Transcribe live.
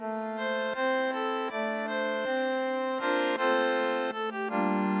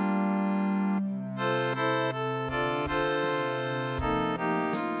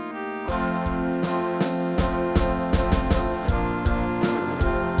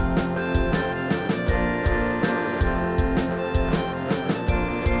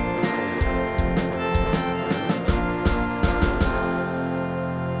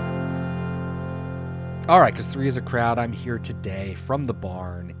All right, because three is a crowd, I'm here today from the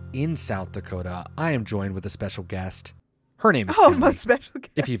barn in South Dakota. I am joined with a special guest. Her name is Kelly, my special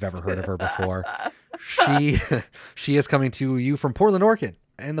guest. if you've ever heard of her before. She is coming to you from Portland, Oregon,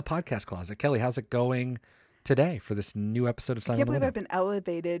 in the podcast closet. Kelly, how's it going today for this new episode of Song I can't of the believe Living? I've been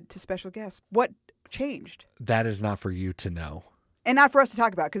elevated to special guest. What changed? That is not for you to know. And not for us to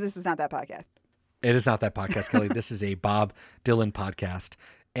talk about, because this is not that podcast. It is not that podcast, Kelly. This is a Bob Dylan podcast.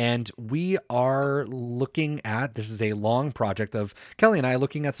 And we are looking at, this is a long project of Kelly and I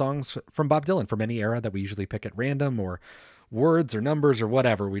looking at songs from Bob Dylan from any era that we usually pick at random, or words or numbers or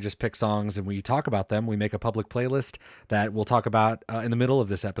whatever. We just pick songs and we talk about them. We make a public playlist that we'll talk about in the middle of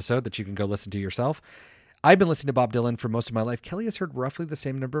this episode that you can go listen to yourself. I've been listening to Bob Dylan for most of my life. Kelly has heard roughly the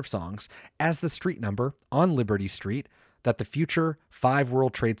same number of songs as the street number on Liberty Street that the future 5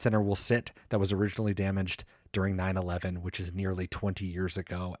 World Trade Center will sit that was originally damaged during 9/11, which is nearly 20 years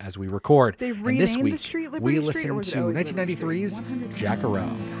ago as we record. They And renamed this week, the street Liberty we Street, or listened was it to always Liberty 1993's Street? 100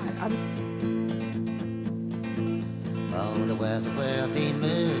 Jackarow. God, Oh, there was a wealthy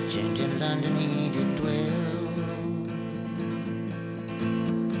merchant in London, he did dwell.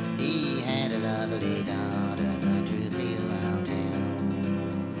 He had a lovely daughter, the truth you I'll tell.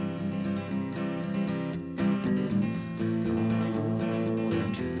 Oh,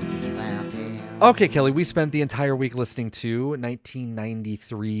 the truth you I'll tell. Okay, Kelly, we spent the entire week listening to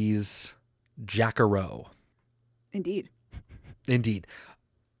 1993's Jackarow. Indeed. Indeed.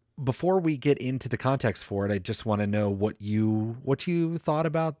 Before we get into the context for it, I just want to know what you thought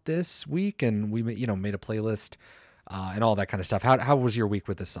about this week, and we made a playlist and all that kind of stuff. How was your week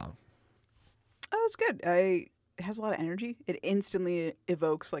with this song? Oh, it was good. It has a lot of energy. It instantly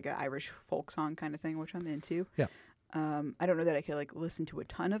evokes like an Irish folk song kind of thing, which I'm into. Yeah. I don't know that I could like listen to a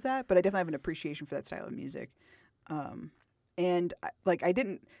ton of that, but I definitely have an appreciation for that style of music. And I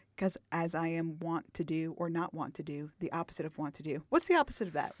didn't, because as I am want to do or not want to do, the opposite of want to do. What's the opposite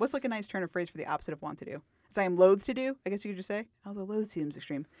of that? What's like a nice turn of phrase for the opposite of want to do? As I am loath to do, I guess you could just say. Although loath seems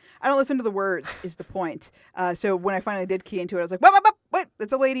extreme. I don't listen to the words is the point. So when I finally did key into it, I was like, what?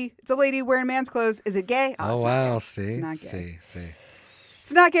 It's a lady. It's a lady wearing man's clothes. Is it gay? Oh, it's not wow. gay. See, It's not gay. see.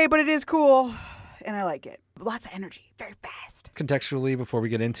 It's not gay, but it is cool. And I like it. Lots of energy. Very fast. Contextually, before we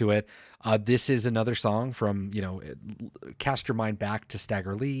get into it, this is another song from, cast your mind back to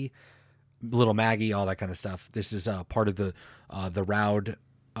Stagger Lee, Little Maggie, all that kind of stuff. This is part of the Roud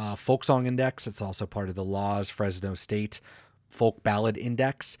Folk Song Index. It's also part of the Laws Fresno State Folk Ballad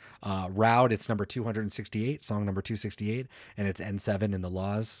Index. Roud, it's number 268, song number 268, and it's N7 in the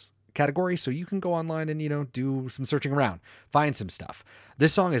Laws category. So you can go online and, do some searching around, find some stuff.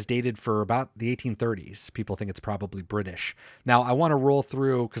 This song is dated for about the 1830s. People think it's probably British. Now, I want to roll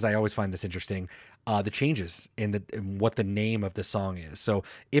through, because I always find this interesting, the changes in what the name of the song is. So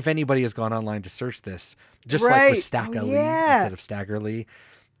if anybody has gone online to search this, just like with Stacka Lee instead of Stagger Lee,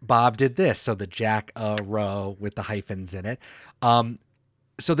 Bob did this. So the Jack-a-row with the hyphens in it.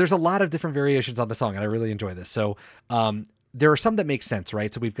 So there's a lot of different variations on the song, and I really enjoy this. So there are some that make sense,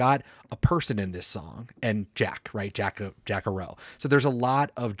 right? So we've got a person in this song and Jack, right? Jack-a-row. So there's a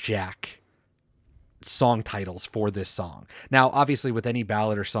lot of Jack song titles for this song. Now, obviously with any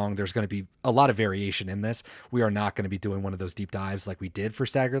ballad or song, there's going to be a lot of variation in this. We are not going to be doing one of those deep dives like we did for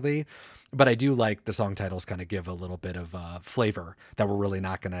Stagger Lee, but I do like the song titles kind of give a little bit of flavor that we're really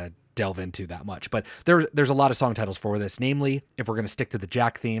not going to delve into that much. But there's a lot of song titles for this. Namely, if we're going to stick to the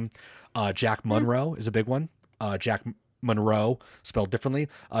Jack theme, Jack Monroe is a big one. Jack Monroe, spelled differently.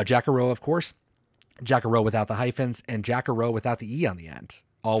 Jackarow, of course. Jackarow without the hyphens, and Jackarow without the E on the end.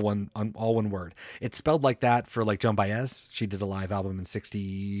 All one word. It's spelled like that for like Joan Baez. She did a live album in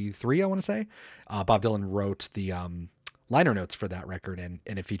 63, I want to say. Bob Dylan wrote the liner notes for that record, and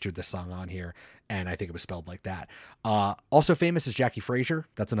it featured this song on here, and I think it was spelled like that. Also famous is Jackie Frazier.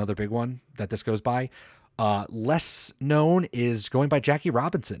 That's another big one that this goes by. Less known is going by Jackie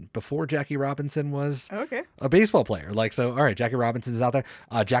Robinson, before Jackie Robinson was a baseball player. All right, Jackie Robinson is out there.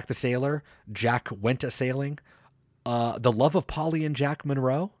 Jack the Sailor, Jack Went A-Sailing, The Love of Polly and Jack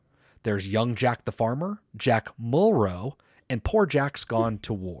Monroe. There's Young Jack the Farmer, Jack Mulrow, and Poor Jack's Gone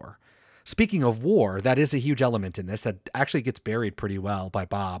to War. Speaking of war, that is a huge element in this that actually gets buried pretty well by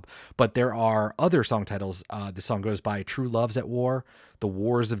Bob. But there are other song titles. The song goes by True Love's at War, The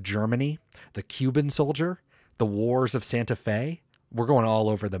Wars of Germany, The Cuban Soldier, The Wars of Santa Fe. We're going all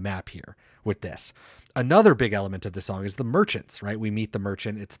over the map here with this. Another big element of the song is the merchants, right? We meet the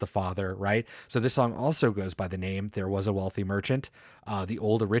merchant. It's the father, right? So this song also goes by the name There Was a Wealthy Merchant, The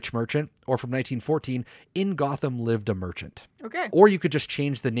Old a Rich Merchant, or from 1914, In Gotham Lived a Merchant. Okay. Or you could just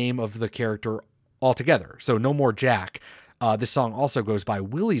change the name of the character altogether. So no more Jack. This song also goes by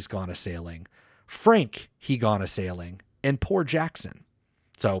Willie's Gone A-Sailing Frank, He Gone a Sailing, and Poor Jackson.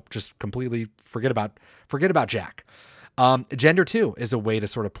 So just completely forget about Jack. Gender 2 is a way to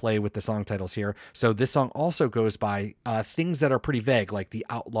sort of play with the song titles here. So this song also goes by things that are pretty vague, like the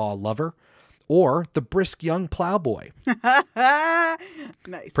outlaw lover or the brisk young plowboy.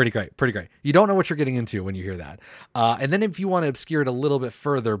 Nice. Pretty great. You don't know what you're getting into when you hear that. And then if you want to obscure it a little bit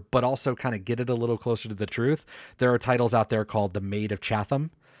further, but also kind of get it a little closer to the truth, there are titles out there called The Maid of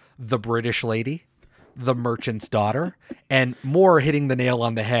Chatham, The British Lady, The Merchant's Daughter, and more hitting the nail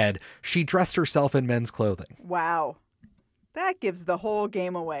on the head. She dressed herself in men's clothing. Wow. That gives the whole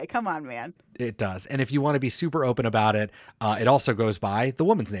game away. Come on, man. It does. And if you want to be super open about it, it also goes by the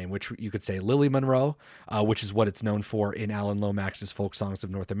woman's name, which you could say Lily Monroe, which is what it's known for in Alan Lomax's Folk Songs of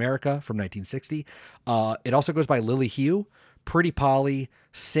North America from 1960. It also goes by Lily Hugh, Pretty Polly,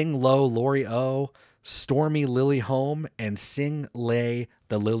 Sing Low Lori O, Stormy Lily Home, and Sing Lay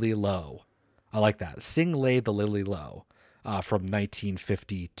the Lily Low. I like that. Sing Lay the Lily Low from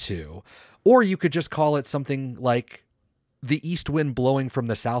 1952. Or you could just call it something like The East Wind Blowing from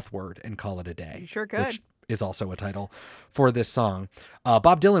the Southward and call it a day. You sure could. Which is also a title for this song.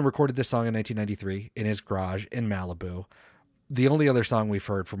 Bob Dylan recorded this song in 1993 in his garage in Malibu. The only other song we've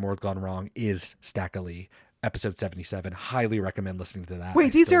heard from World Gone Wrong is Stack of Lee, episode 77. Highly recommend listening to that.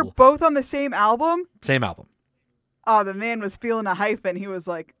 Wait, these are both on the same album? Same album. Oh, the man was feeling a hyphen. He was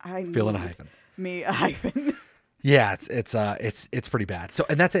like, Feeling a hyphen. Me a hyphen. Yeah, it's pretty bad. So,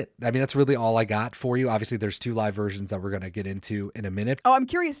 and that's it. I mean, that's really all I got for you. Obviously, there's 2 live versions that we're going to get into in a minute. Oh, I'm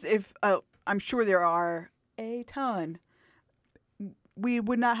curious if, I'm sure there are a ton. We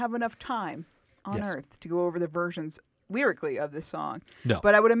would not have enough time on Earth to go over the versions lyrically of this song. No.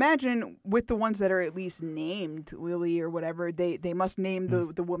 But I would imagine with the ones that are at least named Lily or whatever, they must name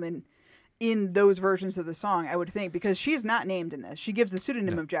the woman in those versions of the song, I would think, because she's not named in this. She gives the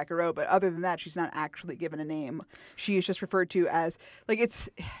pseudonym of Jacaro, but other than that, she's not actually given a name. She is just referred to as, like, it's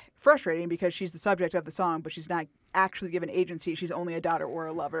frustrating because she's the subject of the song, but she's not actually given agency. She's only a daughter or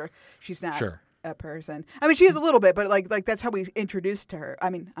a lover. She's not a person. I mean, she is a little bit, but like that's how we introduced to her.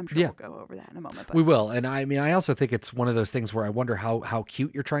 I mean, I'm sure we'll go over that in a moment. But we will. And I mean, I also think it's one of those things where I wonder how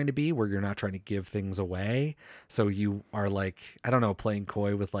cute you're trying to be, where you're not trying to give things away. So you are like, I don't know, playing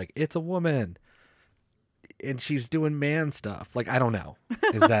coy with like, it's a woman and she's doing man stuff. Like, I don't know.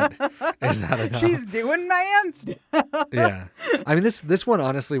 Is that enough? She's doing man stuff. Yeah. I mean, this one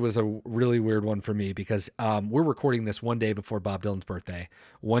honestly was a really weird one for me because we're recording this one day before Bob Dylan's birthday,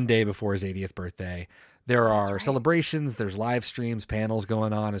 one day before his 80th birthday. There are celebrations, there's live streams, panels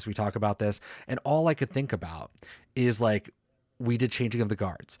going on as we talk about this. And all I could think about is like, we did Changing of the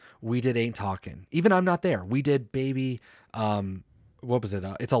Guards. We did Ain't Talkin'. Even I'm Not There. We did Baby, what was it?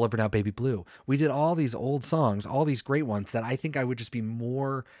 It's All Over Now, Baby Blue. We did all these old songs, all these great ones that I think I would just be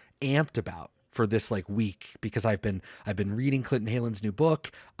more amped about for this like week because I've been reading Clinton Halen's new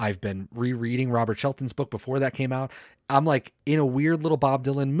book. I've been rereading Robert Shelton's book before that came out. I'm like in a weird little Bob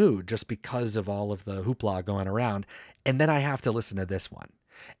Dylan mood just because of all of the hoopla going around. And then I have to listen to this one.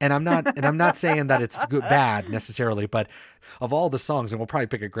 And I'm not saying that it's bad necessarily, but of all the songs, and we'll probably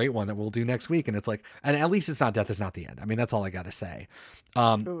pick a great one that we'll do next week. And it's like, and at least it's not Death Is Not the End. I mean, that's all I got to say.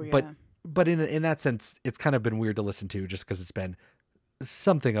 But in that sense, it's kind of been weird to listen to just because it's been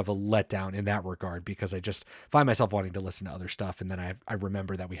something of a letdown in that regard, because I just find myself wanting to listen to other stuff. And then I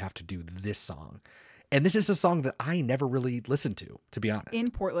remember that we have to do this song. And this is a song that I never really listened to be honest.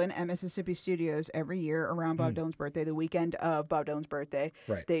 In Portland at Mississippi Studios every year around Bob Dylan's birthday, the weekend of Bob Dylan's birthday,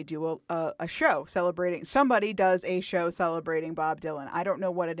 they do a show celebrating. Somebody does a show celebrating Bob Dylan. I don't know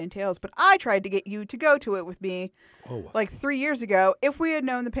what it entails, but I tried to get you to go to it with me like 3 years ago. If we had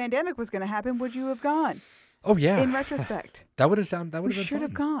known the pandemic was going to happen, would you have gone? Oh, yeah. In retrospect. That would have been fun. We should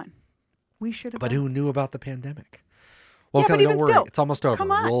have gone. But who knew about the pandemic? Well, yeah, Kelly, don't worry. Still, it's almost over.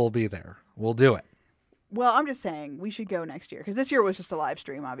 Come on. We'll be there. We'll do it. Well, I'm just saying we should go next year because this year was just a live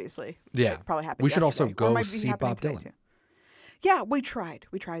stream, obviously. Yeah. It probably happened. We should yesterday, also go see Bob Dylan. Too. Yeah, we tried.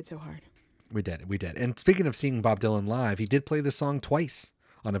 We tried so hard. We did. And speaking of seeing Bob Dylan live, he did play this song twice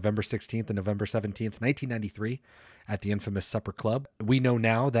on November 16th and November 17th, 1993 at the infamous Supper Club. We know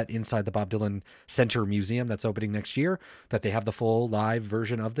now that inside the Bob Dylan Center Museum that's opening next year, that they have the full live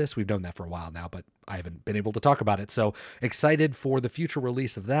version of this. We've known that for a while now, but I haven't been able to talk about it. So excited for the future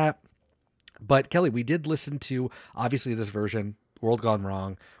release of that. But Kelly, we did listen to, obviously, this version, World Gone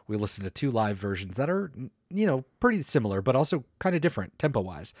Wrong. We listened to 2 live versions that are, pretty similar, but also kind of different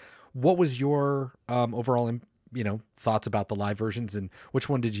tempo-wise. What was your overall, thoughts about the live versions, and which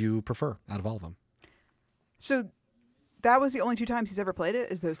one did you prefer out of all of them? So that was the only 2 times he's ever played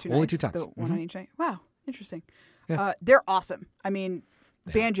it, is those 2 nights? Only 2 times. The one on each night? Wow, interesting. Yeah. They're awesome. I mean,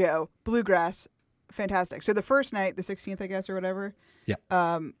 banjo, bluegrass, fantastic. So the first night, the 16th, I guess, or whatever.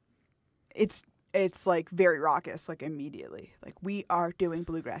 Yeah. It's like very raucous, like immediately. Like we are doing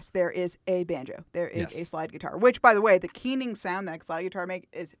bluegrass. There is a banjo. There is a slide guitar. Which, by the way, the keening sound that slide guitar make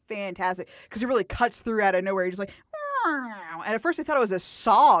is fantastic because it really cuts through out of nowhere. You're just like, and at first I thought it was a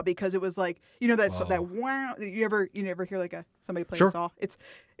saw because it was like, you know, that wow. You never hear like somebody play a saw.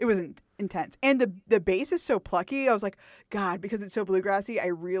 It was intense, and the bass is so plucky. I was like, God, because it's so bluegrassy. I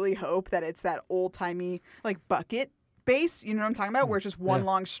really hope that it's that old timey like bucket bass. You know what I'm talking about? Where it's just one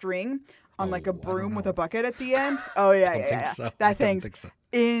long string on like a broom with a bucket at the end. Oh yeah. So. That thing's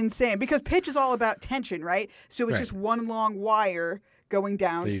insane because pitch is all about tension, right? So it's just one long wire going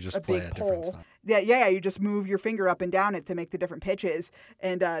down a big pole. Yeah. You just move your finger up and down it to make the different pitches,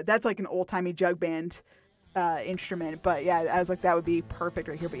 and that's like an old timey jug band instrument. But yeah, I was like, that would be perfect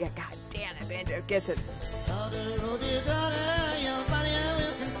right here. But yeah, God damn it, banjo gets it.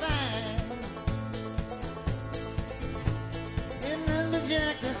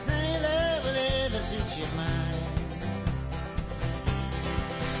 Jack the sailor will ever suit your mind.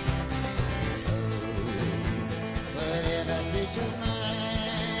 Whatever suits your mind.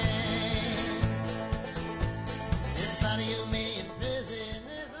 This body you may imprison.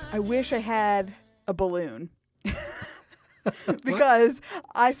 I wish I had a balloon. Because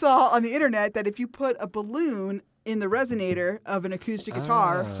I saw on the internet that if you put a balloon in the resonator of an acoustic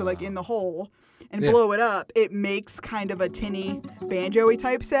guitar, so like in the hole, and blow it up, it makes kind of a tinny banjo-y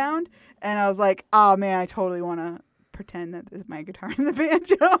type sound. And I was like, oh man, I totally want to pretend that this is my guitar and the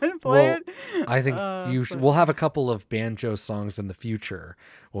banjo and play it. I think we'll have a couple of banjo songs in the future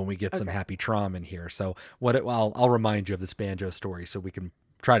when we get some Happy Traum in here. So I'll remind you of this banjo story so we can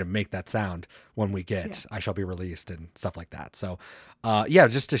try to make that sound when we get I Shall Be Released and stuff like that. So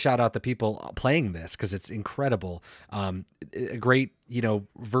just to shout out the people playing this because it's incredible. A great,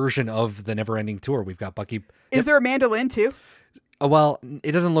 version of the Never Ending Tour. We've got Bucky. Is there a mandolin too? Well,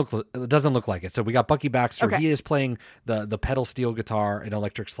 it doesn't look like it. So we got Bucky Baxter. Okay. He is playing the pedal steel guitar and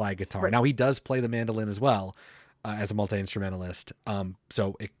electric slide guitar. Right. Now he does play the mandolin as well. As a multi-instrumentalist.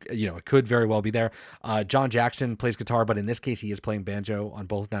 So it could very well be there. John Jackson plays guitar, but in this case, he is playing banjo on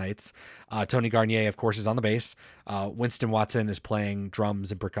both nights. Tony Garnier, of course, is on the bass. Winston Watson is playing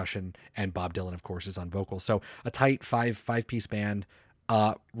drums and percussion, and Bob Dylan, of course, is on vocals. So a tight five-piece band,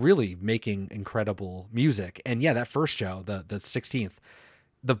 really making incredible music. And yeah, that first show, the 16th,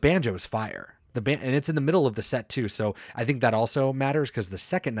 the banjo is fire. And it's in the middle of the set too. So I think that also matters because the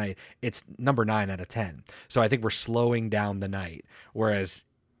second night it's number 9 out of 10. So I think we're slowing down the night. Whereas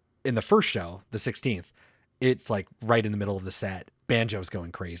in the first show, the 16th, it's like right in the middle of the set, banjo's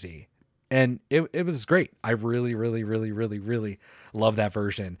going crazy. And it was great. I really, really, really, really, really love that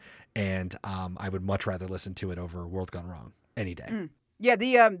version. And I would much rather listen to it over World Gone Wrong any day. Yeah.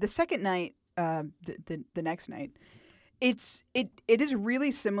 The second night, the next night, it is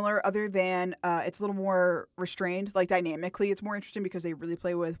really similar other than it's a little more restrained, like dynamically it's more interesting because they really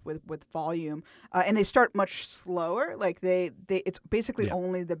play with volume and they start much slower, like it's basically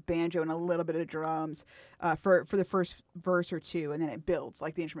only the banjo and a little bit of drums for the first verse or two, and then it builds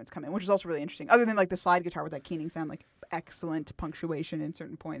like the instruments come in, which is also really interesting, other than like the slide guitar with that keening sound, like excellent punctuation in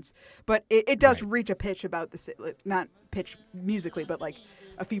certain points, but it does reach a pitch about not pitch musically, but like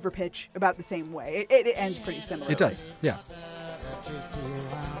a fever pitch about the same way. It ends pretty similar. It does, yeah.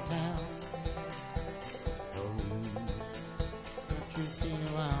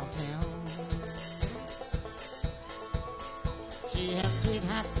 She had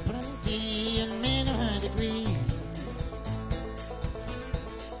sweethearts plenty and men of her degree.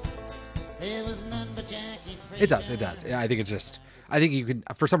 There was none but Jackie Fraser. It does. I think you can,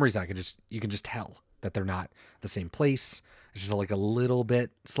 for some reason, you can just tell that they're not the same place. It's just like a little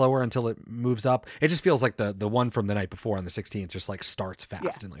bit slower until it moves up. It just feels like the one from the night before on the 16th just like starts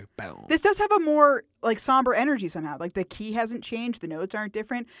fast and like boom. This does have a more like somber energy somehow. Like the key hasn't changed, the notes aren't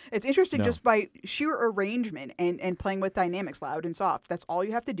different. It's interesting just by sheer arrangement and playing with dynamics, loud and soft. That's all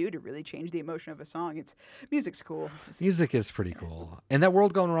you have to do to really change the emotion of a song. Music's cool. Music is pretty cool. And that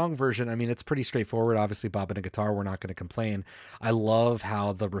World Gone Wrong version, I mean, it's pretty straightforward. Obviously, Bob and a guitar, we're not going to complain. I love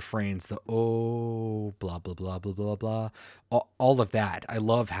how the refrains, the oh, blah, blah, blah, blah, blah, blah, all of that. I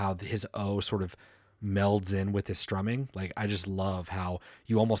love how his O sort of melds in with his strumming. Like, I just love how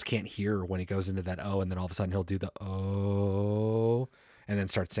you almost can't hear when he goes into that O, and then all of a sudden he'll do the O and then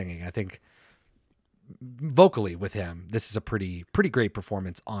start singing. I think vocally with him, this is a pretty great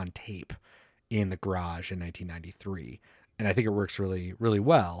performance on tape in the garage in 1993. And I think it works really, really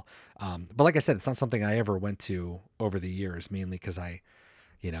well. But like I said, it's not something I ever went to over the years, mainly because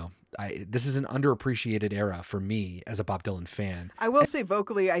this is an underappreciated era for me as a Bob Dylan fan. I will say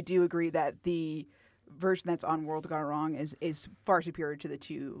vocally, I do agree that the version that's on World Gone Wrong is far superior to the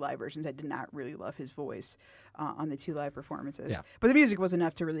 2 live versions. I did not really love his voice on the 2 live performances. Yeah. But the music was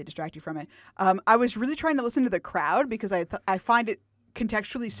enough to really distract you from it. I was really trying to listen to the crowd because I find it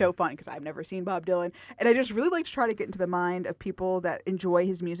contextually so fun because I've never seen Bob Dylan, and I just really like to try to get into the mind of people that enjoy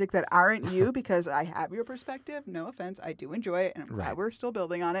his music that aren't you, because I have your perspective. No offense, I do enjoy it, and I'm glad we're still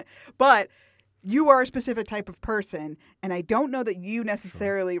building on it. But you are a specific type of person, and I don't know that you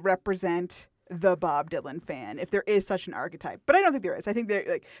necessarily represent the Bob Dylan fan, if there is such an archetype. But I don't think there is. I think there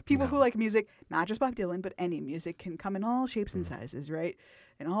like people who like music, not just Bob Dylan, but any music, can come in all shapes and sizes, right?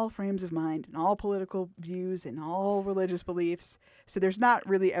 In all frames of mind, in all political views, in all religious beliefs. So there's not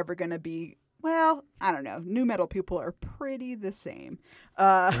really ever going to be, well, I don't know. Nu metal people are pretty the same.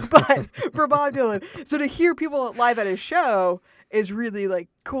 But for Bob Dylan, so to hear people live at his show is really like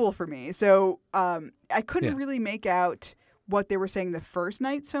cool for me. So I couldn't really make out what they were saying the first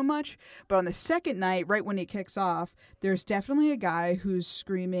night so much, but on the second night, right when he kicks off, there's definitely a guy who's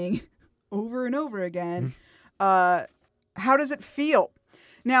screaming over and over again, how does it feel?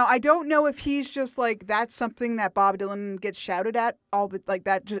 Now, I don't know if he's just like, that's something that Bob Dylan gets shouted at,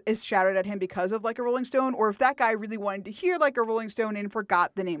 that just is shouted at him because of Like a Rolling Stone, or if that guy really wanted to hear Like a Rolling Stone and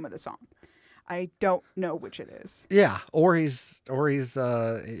forgot the name of the song. I don't know which it is. Yeah, or he's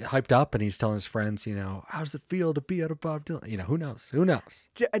hyped up and he's telling his friends, how does it feel to be out of Bob Dylan? Who knows? Who knows?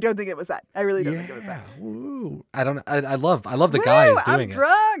 I don't think it was that. I really don't think it was that. Woo. I don't know. I love the guys doing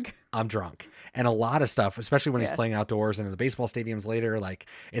it. I'm drunk. And a lot of stuff, especially when he's playing outdoors and in the baseball stadiums later, like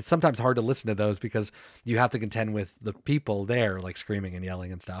it's sometimes hard to listen to those because you have to contend with the people there, like screaming and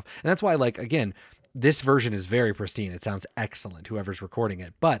yelling and stuff. And that's why, like, again, this version is very pristine. It sounds excellent, whoever's recording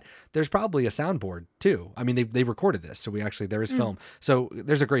it. But there's probably a soundboard too. I mean, they recorded this, so there is film. So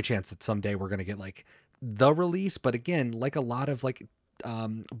there's a great chance that someday we're going to get like the release. But again, like a lot of like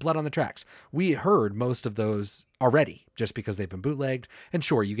Blood on the Tracks, we heard most of those already just because they've been bootlegged. And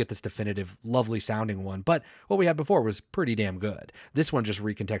sure, you get this definitive, lovely sounding one, but what we had before was pretty damn good. This one just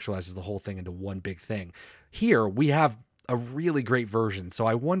recontextualizes the whole thing into one big thing. Here we have a really great version. So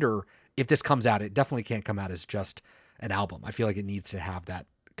I wonder if this comes out, it definitely can't come out as just an album. I feel like it needs to have that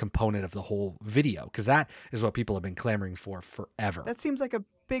component of the whole video, because that is what people have been clamoring for forever. That seems like a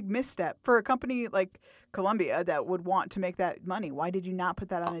big misstep for a company like Columbia that would want to make that money. Why did you not put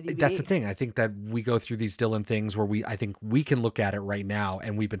that on a DVD? That's the thing. I think that we go through these Dylan things where I think we can look at it right now,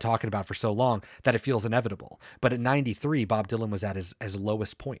 and we've been talking about for so long that it feels inevitable. But at 93, Bob Dylan was at his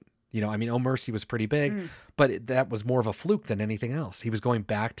lowest point. I mean, Oh Mercy was pretty big, but that was more of a fluke than anything else. He was going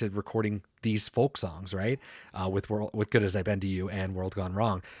back to recording these folk songs, right? With Good As I've Been to You and World Gone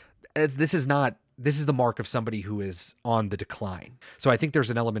Wrong. This is the mark of somebody who is on the decline. So I think there's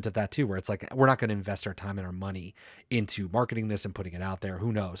an element of that too, where it's like, we're not going to invest our time and our money into marketing this and putting it out there.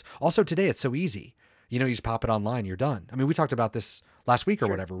 Who knows? Also today, it's so easy. You just pop it online, you're done. I mean, we talked about this last week or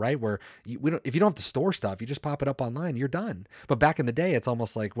whatever, right? Where if you don't have to store stuff, you just pop it up online, you're done. But back in the day, it's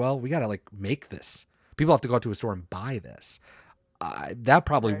almost like, well, we got to like make this. People have to go to a store and buy this. That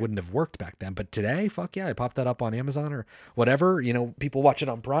probably wouldn't have worked back then. But today, fuck yeah, I popped that up on Amazon or whatever. People watch it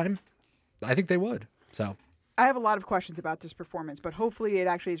on Prime. I think they would. So I have a lot of questions about this performance, but hopefully it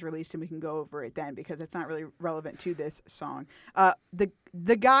actually is released and we can go over it then, because it's not really relevant to this song.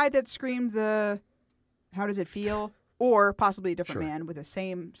 The guy that screamed the "How Does It Feel?" or possibly a different man with the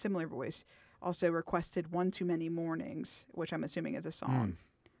similar voice also requested "One Too Many Mornings," which I'm assuming is a song.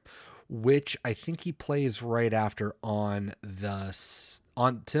 Which I think he plays right after on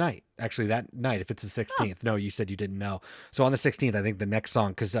tonight. Actually, that night, if it's the 16th. No, you said you didn't know. So on the 16th, I think the next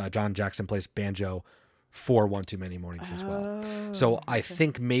song, because John Jackson plays banjo for One Too Many Mornings as well. So I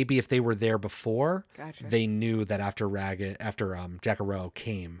think maybe if they were there before, they knew that after Jack-A-Row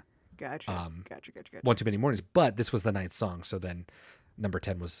came. Gotcha. One Too Many Mornings. But this was the 9th song. So then number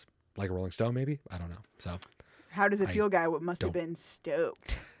 10 was Like a Rolling Stone, maybe? I don't know. So How Does It Feel guy must have been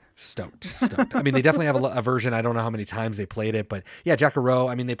stoked. Stoked. I mean, they definitely have a version. I don't know how many times they played it, but yeah, Jack-A-Row,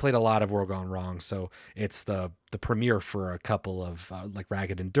 I mean, they played a lot of World Gone Wrong. So it's the premiere for a couple of like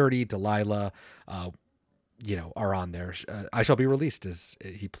Ragged and Dirty, Delilah, are on there. I Shall Be Released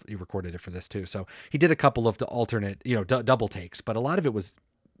he recorded it for this too. So he did a couple of the alternate, double takes, but a lot of it was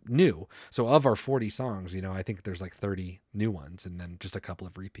new. So of our 40 songs, I think there's like 30 new ones and then just a couple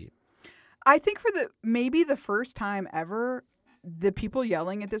of repeat. I think for maybe the first time ever, the people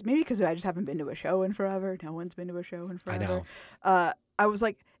yelling at this, maybe because I just haven't been to a show in forever. No one's been to a show in forever. I know. I was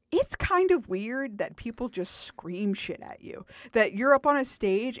like, it's kind of weird that people just scream shit at you. That you're up on a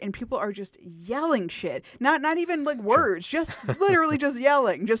stage and people are just yelling shit. Not even like words, just literally just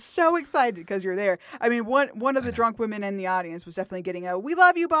yelling. Just so excited because you're there. I mean, one of the drunk women in the audience was definitely getting a "We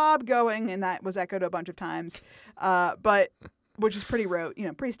love you, Bob" going, and that was echoed a bunch of times. But which is pretty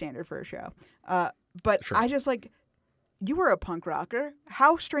pretty standard for a show. But Sure. I just like, you were a punk rocker.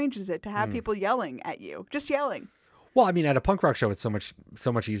 How strange is it to have people yelling at you? Just yelling. Well, I mean, at a punk rock show, it's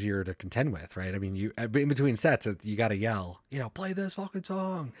so much easier to contend with, right? I mean, you in between sets, you got to yell, play this fucking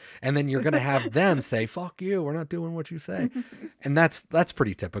song, and then you're gonna have them say, "Fuck you, we're not doing what you say," and that's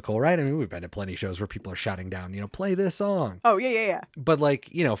pretty typical, right? I mean, we've been to plenty of shows where people are shouting down, play this song. Oh yeah. But like,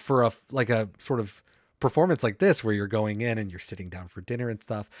 for a sort of performance like this, where you're going in and you're sitting down for dinner and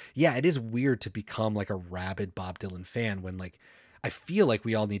stuff, yeah, it is weird to become like a rabid Bob Dylan fan when like. I feel like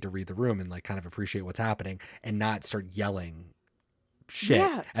we all need to read the room and like kind of appreciate what's happening and not start yelling shit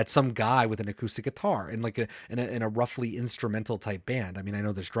at some guy with an acoustic guitar and like in a roughly instrumental type band. I mean, I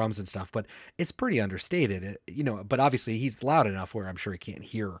know there's drums and stuff, but it's pretty understated, but obviously he's loud enough where I'm sure he can't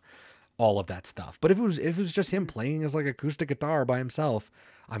hear all of that stuff. But if it was just him playing his like acoustic guitar by himself,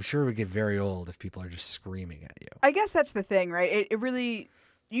 I'm sure it would get very old if people are just screaming at you. I guess that's the thing, right? It really,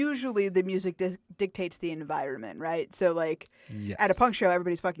 usually the music dictates the environment, right? So like at a punk show,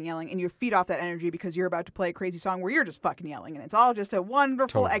 everybody's fucking yelling and you feed off that energy because you're about to play a crazy song where you're just fucking yelling and it's all just a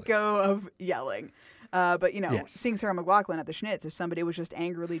wonderful echo of yelling. But seeing Sarah McLachlan at the Schnitz, if somebody was just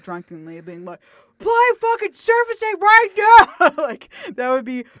angrily, drunkenly being like, "Play fucking Surface A right now," like that would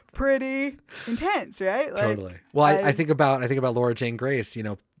be pretty intense, right? Like, totally. Well, I think about Laura Jane Grace.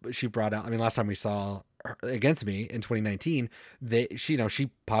 She brought out. I mean, last time we saw Against Me in 2019, she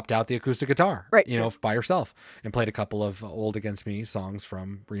popped out the acoustic guitar, right? By herself and played a couple of old Against Me songs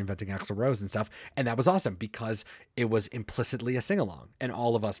from Reinventing Axl Rose and stuff, and that was awesome because it was implicitly a sing along, and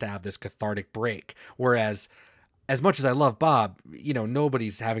all of us to have this cathartic break. Whereas, as much as I love Bob,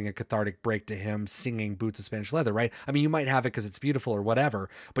 nobody's having a cathartic break to him singing Boots of Spanish Leather, right? I mean, you might have it because it's beautiful or whatever,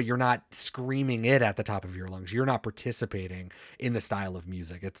 but you're not screaming it at the top of your lungs. You're not participating in the style of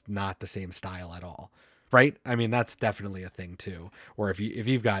music. It's not the same style at all. Right? I mean, that's definitely a thing too. Where if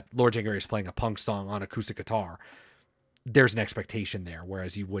you've got Laura Jane Grace playing a punk song on acoustic guitar, there's an expectation there.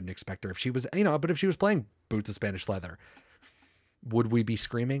 Whereas you wouldn't expect her if she was, but if she was playing Boots of Spanish Leather, would we be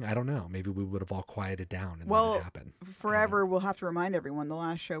screaming? I don't know. Maybe we would have all quieted down and let it happen. Forever, we'll have to remind everyone, the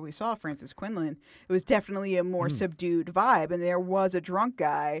last show we saw, Francis Quinlan, it was definitely a more subdued vibe. And there was a drunk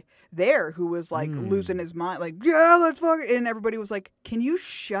guy there who was like losing his mind, like, "Yeah, let's fuck it." And everybody was like, "Can you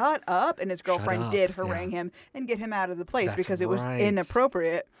shut up?" And his girlfriend did harangue him and get him out of the place because it was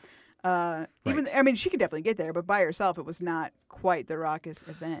inappropriate. I mean, she could definitely get there, but by herself, it was not quite the raucous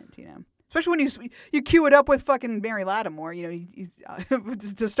event, Especially when you cue it up with fucking Mary Lattimore,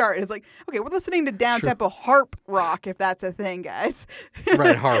 to start. It's like, okay, we're listening to down-tempo harp rock, if that's a thing, guys.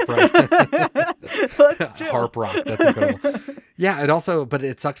 Right, harp, right. Let's chill. Harp rock, that's incredible. Yeah, but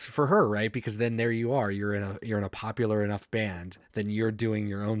it sucks for her, right? Because then there you are, you're in a popular enough band, then you're doing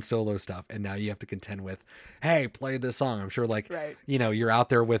your own solo stuff, and now you have to contend with, hey, play this song. I'm sure, like, you're out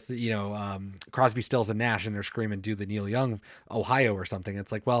there with, Crosby, Stills, and Nash, and they're screaming, "Do the Neil Young Ohio" or something.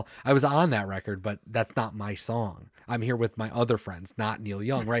 It's like, well, I was on that record, but that's not my song. I'm here with my other friends, not Neil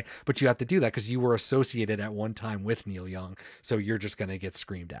Young, right? But you have to do that because you were associated at one time with Neil Young, so you're just going to get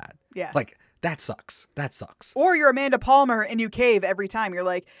screamed at. Yeah. Like, that sucks. That sucks. Or you're Amanda Palmer and you cave every time. You're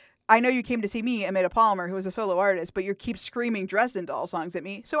like, "I know you came to see me, Amanda Palmer, who is a solo artist, but you keep screaming Dresden Doll songs at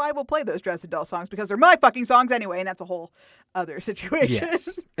me, so I will play those Dresden Doll songs because they're my fucking songs anyway," and that's a whole other situation.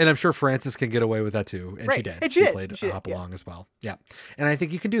 Yes. And I'm sure Frances can get away with that too. And she did. And she played a hop along as well. Yeah. And I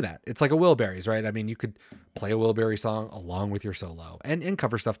think you can do that. It's like a Wilburys, right? I mean, you could play a Wilbury song along with your solo and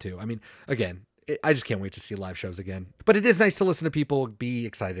cover stuff too. I mean, again, I just can't wait to see live shows again. But it is nice to listen to people be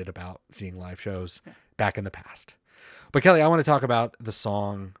excited about seeing live shows back in the past. But Kelly, I want to talk about the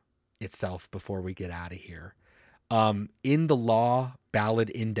song itself before we get out of here. In the Law Ballad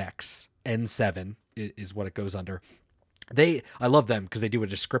Index, N7 is what it goes under. I love them because they do a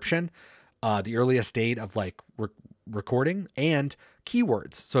description, the earliest date of like recording and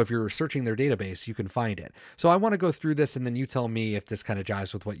keywords. So if you're searching their database, you can find it. So I want to go through this and then you tell me if this kind of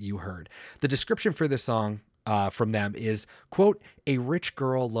jives with what you heard. The description for this song from them is, quote, "A rich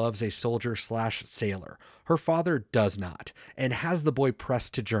girl loves a soldier/sailor. Her father does not and has the boy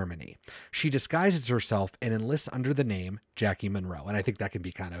pressed to Germany. She disguises herself and enlists under the name Jackie Monroe." And I think that can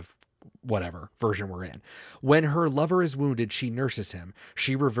be kind of whatever version we're in. "When her lover is wounded, she nurses him.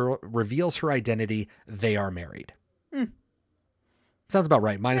 She reveals her identity. They are married." Sounds about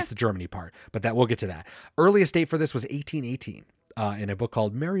right, minus the Germany part, but we'll get to that. Earliest date for this was 1818. in a book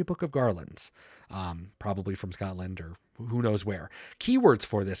called Merry Book of Garlands, probably from Scotland or who knows where. Keywords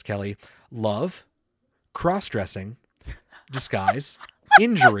for this, Kelly: love, cross-dressing, disguise,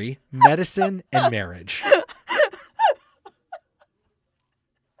 injury, medicine, and marriage.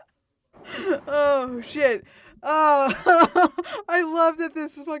 Oh, shit. Oh, I love that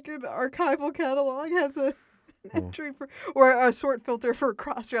this fucking archival catalog has an entry for, or a sort filter for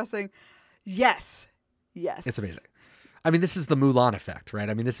cross-dressing. Yes. It's amazing. I mean, this is the Mulan effect, right?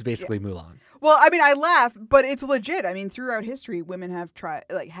 I mean, this is basically Mulan. Well, I mean, I laugh, but it's legit. I mean, throughout history, women have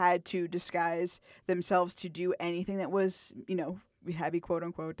had to disguise themselves to do anything that was, heavy, quote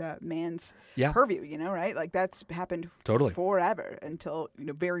unquote, man's purview, right? Like that's happened forever until,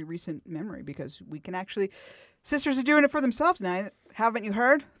 very recent memory, because we can actually, sisters are doing it for themselves now. Haven't you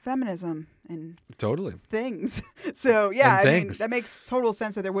heard? Feminism and things. So yeah, I mean, that makes total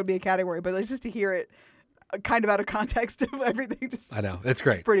sense that there would be a category, but like, just to hear it kind of out of context of everything. Just, I know. It's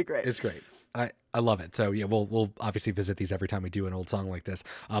great. Pretty great. It's great. I love it. So yeah, we'll obviously visit these every time we do an old song like this.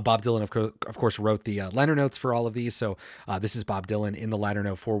 Bob Dylan, of course, wrote the liner notes for all of these. So this is Bob Dylan in the liner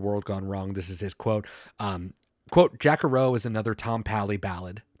note for World Gone Wrong. This is his quote. Quote, Jack-A-Row is another Tom Pally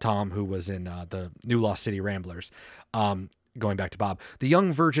ballad. Tom, who was in the New Lost City Ramblers. Going back to Bob, the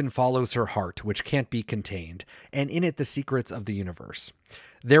young virgin follows her heart, which can't be contained, and in it the secrets of the universe.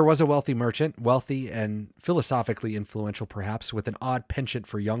 There was a wealthy merchant, wealthy and philosophically influential perhaps, with an odd penchant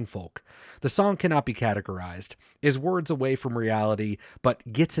for young folk. The song cannot be categorized, is words away from reality,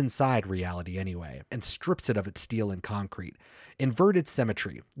 but gets inside reality anyway, and strips it of its steel and concrete. Inverted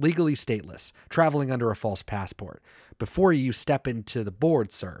symmetry, legally stateless, traveling under a false passport. Before you step into the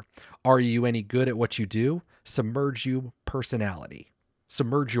board, sir, are you any good at what you do? Submerge your personality.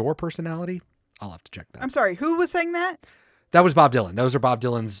 Submerge your personality? I'll have to check that. I'm sorry, who was saying that? That was Bob Dylan. Those are Bob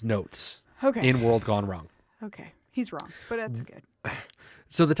Dylan's notes in World Gone Wrong. Okay. He's wrong, but that's good.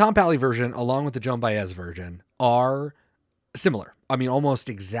 So the Tom Pally version, along with the Joan Baez version, are similar. I mean, almost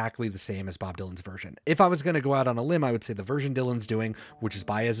exactly the same as Bob Dylan's version. If I was going to go out on a limb, I would say the version Dylan's doing, which is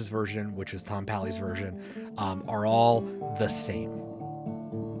Baez's version, which is Tom Pally's version, are all the same.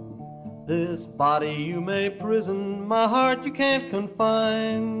 This body you may prison, my heart you can't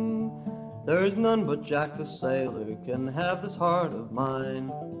confine. There's none but Jack the Sailor can have this heart of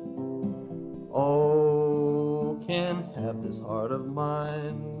mine. Oh, can have this heart of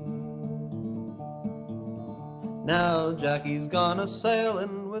mine. Now Jackie's gone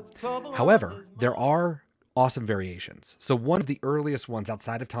a-sailing with trouble. However, there are awesome variations. So one of the earliest ones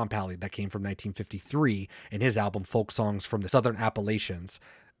outside of Tom Pally that came from 1953 in his album Folk Songs from the Southern Appalachians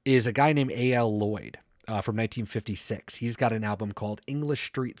is a guy named A.L. Lloyd. From 1956. He's got an album called English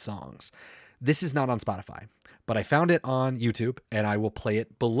Street Songs. This is not on Spotify, but I found it on YouTube, and I will play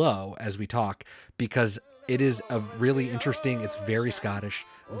it below as we talk, because it is a really interesting, it's very Scottish,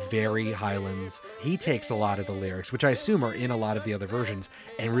 very Highlands. He takes a lot of the lyrics, which I assume are in a lot of the other versions,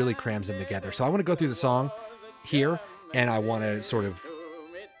 and really crams them together. So I want to go through the song here, and I want to sort of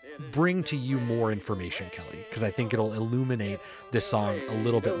bring to you more information, Kelly, because I think it'll illuminate this song a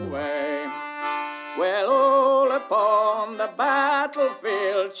little bit more. Well, all upon the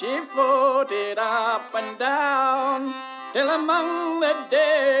battlefield she floated up and down, till among the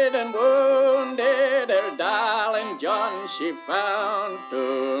dead and wounded her darling John she found.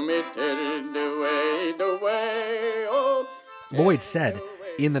 To me till the way, oh. Lloyd said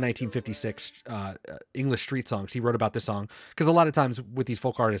in the 1956 English Street Songs, he wrote about this song, because a lot of times with these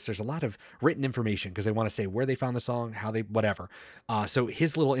folk artists, there's a lot of written information because they want to say where they found the song, how they, whatever. So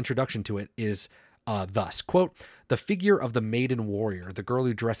his little introduction to it is thus, quote, the figure of the maiden warrior, the girl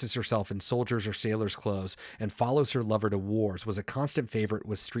who dresses herself in soldiers' or sailors' clothes and follows her lover to wars, was a constant favorite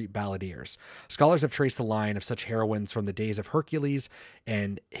with street balladeers. Scholars have traced the line of such heroines from the days of Hercules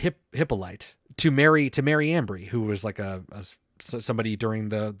and Hippolyte to Mary Ambry, who was like somebody during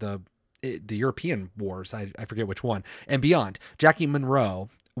the European wars. I forget which one, and beyond. Jackie Monroe,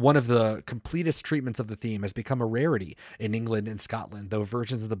 one of the completest treatments of the theme, has become a rarity in England and Scotland, though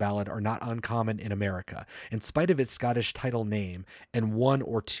versions of the ballad are not uncommon in America. In spite of its Scottish title name and one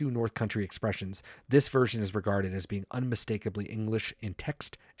or two North Country expressions, this version is regarded as being unmistakably English in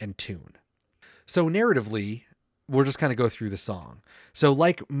text and tune. So narratively, we'll just kind of go through the song. So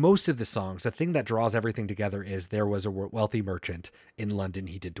like most of the songs, the thing that draws everything together is there was a wealthy merchant in London,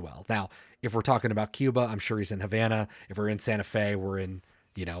 he did dwell. Now, if we're talking about Cuba, I'm sure he's in Havana. If we're in Santa Fe, we're in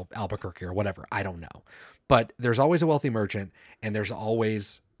Albuquerque or whatever. I don't know. But there's always a wealthy merchant, and there's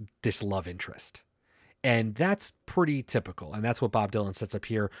always this love interest. And that's pretty typical. And that's what Bob Dylan sets up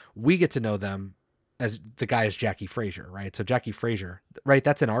here. We get to know them as the guy is Jackie Fraser, right? So Jackie Fraser, right?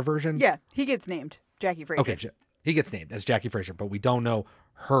 That's in our version? Yeah, he gets named Jackie Fraser. Okay. He gets named as Jackie Frazier, but we don't know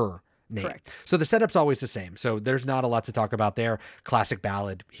her name. Correct. So the setup's always the same. So there's not a lot to talk about there. Classic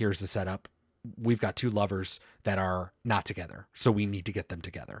ballad. Here's the setup. We've got two lovers that are not together, so we need to get them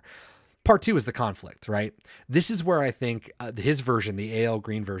together. Part 2 is the conflict, right? This is where I think his version, the A.L.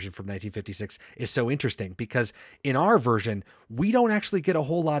 Green version from 1956, is so interesting because in our version, we don't actually get a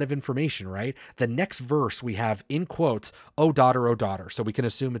whole lot of information, right? The next verse we have in quotes, oh daughter, so we can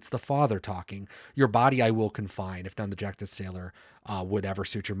assume it's the father talking. Your body I will confine, if none the Jack the Sailor would ever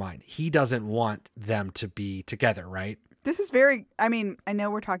suit your mind. He doesn't want them to be together, right? This is very, I mean, I know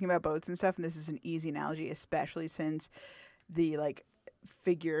we're talking about boats and stuff, and this is an easy analogy, especially since the, like,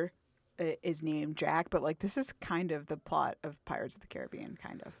 figure is named Jack, but, like, this is kind of the plot of Pirates of the Caribbean,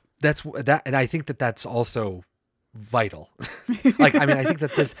 kind of. That's that, and I think that that's also vital. Like, I mean, I think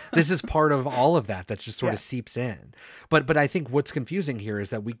that this is part of all of that just sort of seeps in. But I think what's confusing here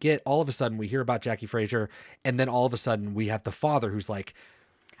is that we get, all of a sudden, we hear about Jackie Frazier, and then all of a sudden we have the father who's like,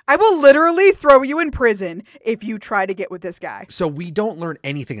 I will literally throw you in prison if you try to get with this guy. So we don't learn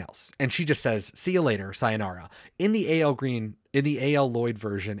anything else. And she just says, see you later, sayonara. In the A.L. Green, in the A.L. Lloyd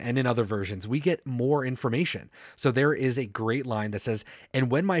version and in other versions, we get more information. So there is a great line that says,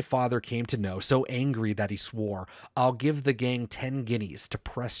 and when my father came to know, so angry that he swore, I'll give the gang 10 guineas to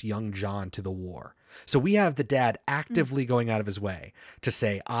press young John to the war. So we have the dad actively going out of his way to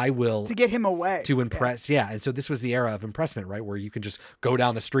say, I will. To get him away. To impress. Yeah. And so this was the era of impressment, right? Where you can just go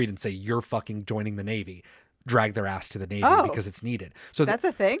down the street and say, you're fucking joining the Navy. Drag their ass to the Navy because it's needed. So that's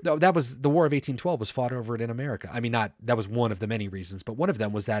a thing? No, that was the War of 1812 was fought over it in America. I mean, that was one of the many reasons, but one of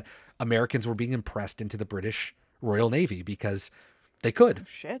them was that Americans were being impressed into the British Royal Navy because they could,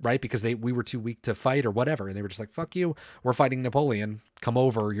 right? Because we were too weak to fight or whatever. And they were just like, fuck you. We're fighting Napoleon. Come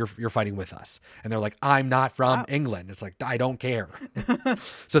over. You're fighting with us. And they're like, I'm not from England. It's like, I don't care.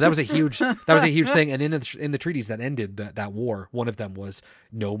 So that was a huge thing. And in the treaties that ended that war, one of them was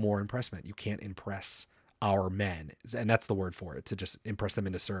no more impressment. You can't impress our men. And that's the word for it, to just impress them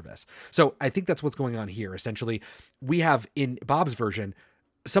into service. So I think that's what's going on here. Essentially, we have in Bob's version,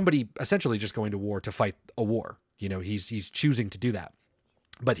 somebody essentially just going to war to fight a war. You know, he's choosing to do that.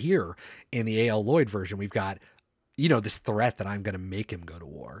 But here in the A.L. Lloyd version, we've got, you know, this threat that I'm going to make him go to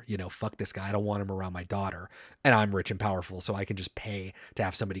war. You know, fuck this guy. I don't want him around my daughter. And I'm rich and powerful, so I can just pay to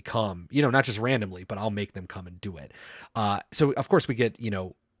have somebody come, you know, not just randomly, but I'll make them come and do it. So, of course, we get, you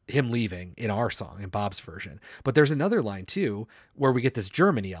know, him leaving in our song, in Bob's version. But there's another line, too, where we get this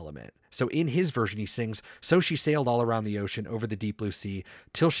Germany element. So in his version, he sings, so she sailed all around the ocean over the deep blue sea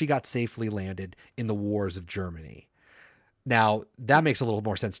till she got safely landed in the wars of Germany. Now, that makes a little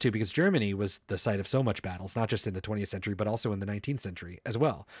more sense, too, because Germany was the site of so much battles, not just in the 20th century, but also in the 19th century as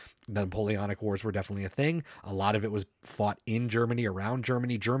well. The Napoleonic Wars were definitely a thing. A lot of it was fought in Germany, around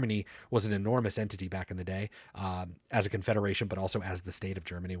Germany. Germany was an enormous entity back in the day as a confederation, but also as the state of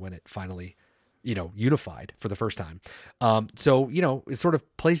Germany when it finally, you know, unified for the first time. So, you know, it sort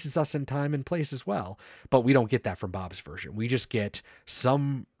of places us in time and place as well, but we don't get that from Bob's version. We just get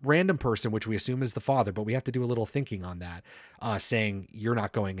some random person, which we assume is the father, but we have to do a little thinking on that, saying you're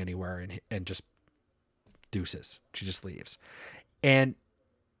not going anywhere and just deuces. She just leaves. And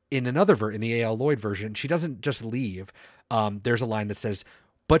in another in the A.L. Lloyd version, she doesn't just leave. There's a line that says,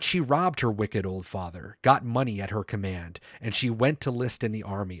 but she robbed her wicked old father, got money at her command, and she went to list in the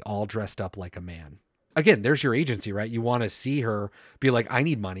army, all dressed up like a man. Again, there's your agency, right? You want to see her be like, I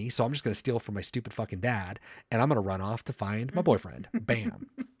need money, so I'm just going to steal from my stupid fucking dad, and I'm going to run off to find my boyfriend. Bam.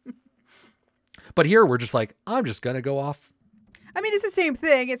 But here we're just like, I'm just going to go off. I mean, it's the same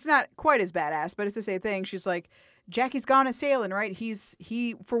thing. It's not quite as badass, but it's the same thing. She's like, Jackie's gone a sailing, right?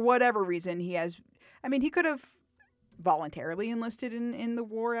 He for whatever reason, he could have voluntarily enlisted in the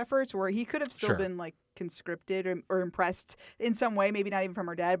war efforts, or he could have still been like conscripted or impressed in some way, maybe not even from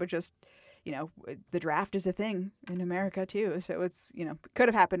her dad, but just, you know, the draft is a thing in America too, so it's, you know, could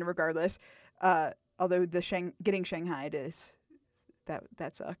have happened regardless, although the getting shanghaied is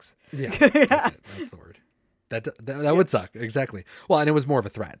that sucks. Yeah. That's the word. That would suck. Exactly. Well, and it was more of a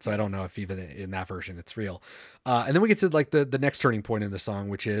threat, so I don't know if even in that version it's real. And then we get to like the next turning point in the song,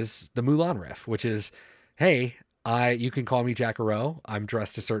 which is the Mulan riff, which is, hey, you can call me Jack-a-row. I'm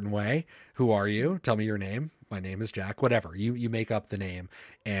dressed a certain way. Who are you? Tell me your name. My name is Jack. Whatever. You make up the name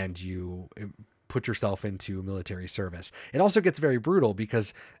and you put yourself into military service. It also gets very brutal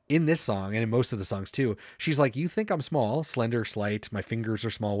because in this song and in most of the songs too, she's like, you think I'm small, slender, slight, my fingers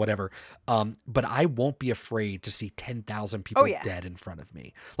are small, whatever. But I won't be afraid to see 10,000 people dead in front of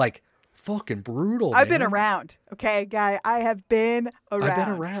me. Like, fucking brutal. I've been around. Okay, guy. I have been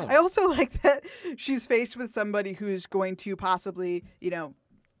around. I also like that she's faced with somebody who's going to possibly, you know,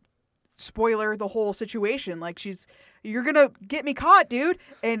 spoiler the whole situation. Like, you're going to get me caught, dude.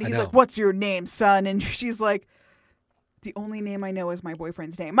 And he's like, what's your name, son? And she's like, the only name I know is my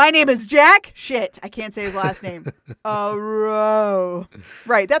boyfriend's name. My name is Jack. Shit, I can't say his last name.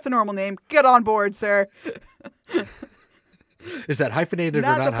 Right, that's a normal name. Get on board, sir. Is that hyphenated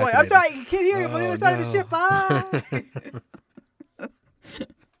not or not the point. hyphenated? I'm sorry, you can't hear you on the other side of the ship. Bye.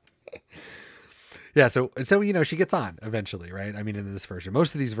 Yeah, so she gets on eventually, right? I mean, in this version,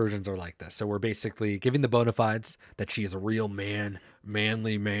 most of these versions are like this. So we're basically giving the bona fides that she is a real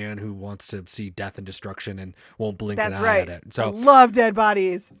manly man who wants to see death and destruction and won't blink an eye at it. So I love dead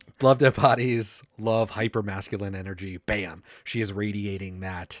bodies. Love dead bodies, love hyper masculine energy. Bam, she is radiating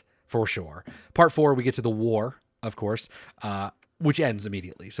that for sure. Part 4, we get to the war, of course, which ends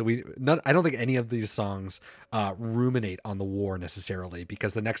immediately. So I don't think any of these songs ruminate on the war necessarily,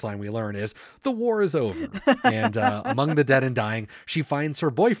 because the next line we learn is the war is over. And among the dead and dying, she finds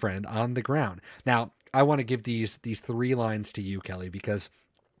her boyfriend on the ground. Now, I want to give these 3 lines to you, Kelly, because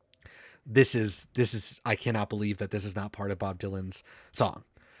this is I cannot believe that this is not part of Bob Dylan's song,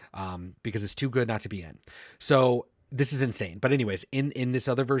 because it's too good not to be in. So this is insane. But anyways, in this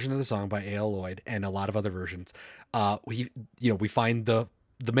other version of the song by A.L. Lloyd and a lot of other versions, we find the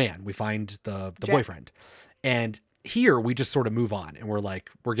man, we find the boyfriend. And here we just sort of move on and we're like,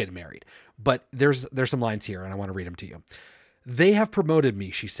 we're getting married. But there's some lines here and I want to read them to you. They have promoted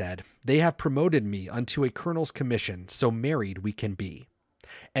me, she said. They have promoted me unto a colonel's commission, so married we can be.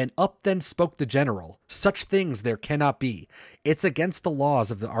 And up then spoke the general, such things there cannot be. It's against the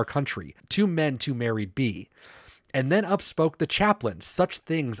laws of our country, 2 men to married be. And then up spoke the chaplain, such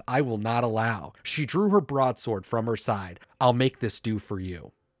things I will not allow. She drew her broadsword from her side. I'll make this do for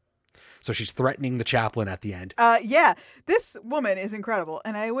you. So she's threatening the chaplain at the end. Yeah, this woman is incredible,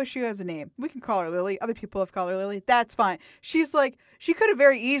 and I wish she has a name. We can call her Lily. Other people have called her Lily. That's fine. She's like, she could have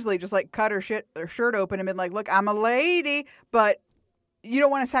very easily just like cut her shirt open and been like, look, I'm a lady, but you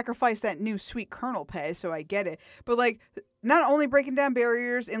don't want to sacrifice that new sweet colonel pay, so I get it. But like, not only breaking down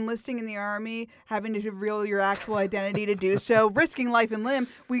barriers, enlisting in the army, having to reveal your actual identity to do so, risking life and limb.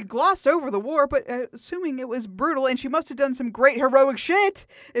 We glossed over the war, but assuming it was brutal, and she must have done some great heroic shit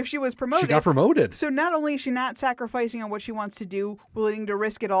if she was promoted. She got promoted. So not only is she not sacrificing on what she wants to do, willing to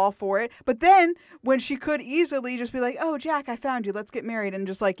risk it all for it, but then when she could easily just be like, oh, Jack, I found you, let's get married, and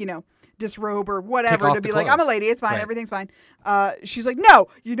just like, disrobe or whatever to be like, I'm a lady, it's fine, right. Everything's fine. She's like, no,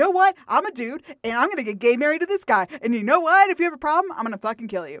 you know what? I'm a dude, and I'm going to get gay married to this guy. And you know what? If you have a problem, I'm going to fucking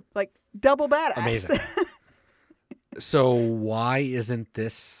kill you. Like, double badass. Amazing. So why isn't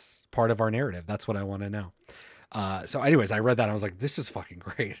this part of our narrative? That's what I want to know. So anyways, I read that and I was like, this is fucking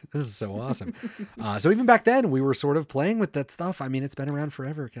great. This is so awesome. So even back then we were sort of playing with that stuff. I mean, it's been around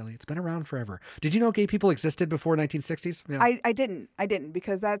forever, Kelly. It's been around forever. Did you know gay people existed before 1960s? Yeah. I didn't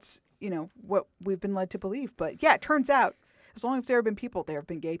because that's, what we've been led to believe. But yeah, it turns out as long as there have been people, there have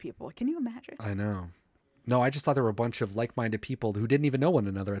been gay people. Can you imagine? I know. No, I just thought there were a bunch of like-minded people who didn't even know one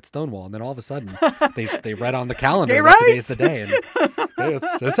another at Stonewall. And then all of a sudden they read on the calendar that today's the day. And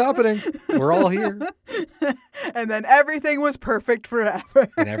it's happening. We're all here. And then everything was perfect forever.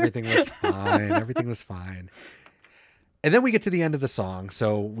 And everything was fine. Everything was fine. And then we get to the end of the song.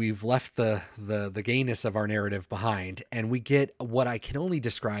 So we've left the gayness of our narrative behind. And we get what I can only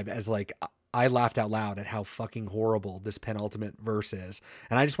describe as like, I laughed out loud at how fucking horrible this penultimate verse is.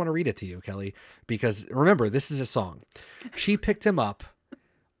 And I just want to read it to you, Kelly, because remember, this is a song. She picked him up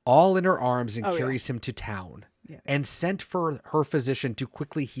all in her arms and carries him to town and sent for her physician to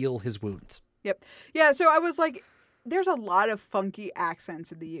quickly heal his wounds. Yep. Yeah. So I was like, there's a lot of funky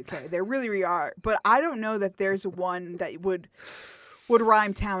accents in the UK. There really are. But I don't know that there's one that would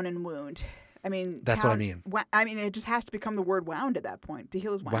rhyme town and wound. I mean, that's what I mean. I mean, it just has to become the word wound at that point to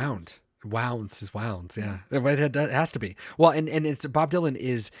heal his wounds. Wounds is wounds, yeah. It has to be. Well, and it's Bob Dylan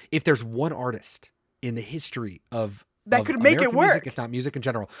is, if there's one artist in the history of that could make it work, music, if not music in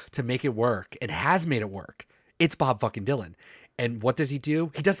general, to make it work, and has made it work, it's Bob fucking Dylan. And what does he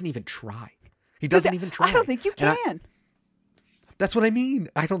do? He doesn't even try. He doesn't even try. I don't think you can. That's what I mean.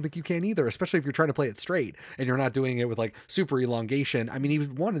 I don't think you can either, especially if you're trying to play it straight and you're not doing it with like super elongation. I mean, he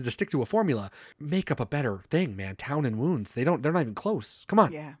wanted to stick to a formula. Make up a better thing, man. Town and wounds. They're not even close. Come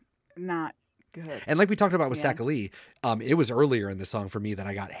on. Yeah. Not good. And like we talked about with Stacka Lee, it was earlier in the song for me that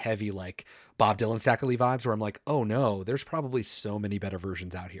I got heavy like Bob Dylan Stacka Lee vibes where I'm like, oh no, there's probably so many better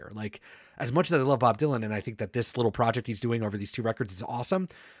versions out here. Like as much as I love Bob Dylan and I think that this little project he's doing over these 2 records is awesome,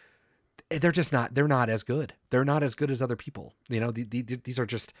 they're not as good. They're not as good as other people. These are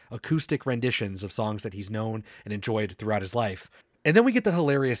just acoustic renditions of songs that he's known and enjoyed throughout his life. And then we get the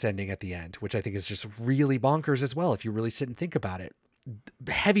hilarious ending at the end, which I think is just really bonkers as well if you really sit and think about it.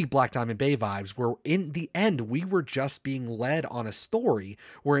 heavy Black Diamond Bay vibes, where in the end we were just being led on a story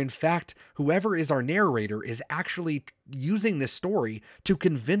where in fact whoever is our narrator is actually using this story to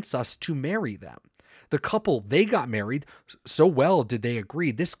convince us to marry them. The couple, they got married, so well did they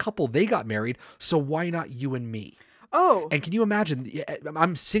agree. This couple, they got married, so why not you and me? Oh. And can you imagine,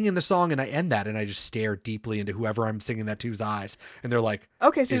 I'm singing the song and I end that and I just stare deeply into whoever I'm singing that to's eyes. And they're like,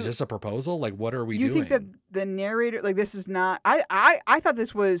 okay, so is this a proposal? Like, what are we you doing? think that the narrator, like, this is not, I thought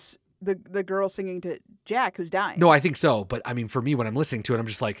this was the girl singing to Jack who's dying. No, I think so. But I mean, for me, when I'm listening to it, I'm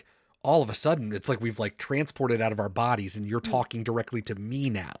just like, all of a sudden, it's like we've like transported out of our bodies and you're talking directly to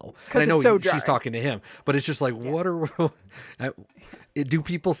me now. And I know it's so she's jarring. talking to him, but it's just like, what are, do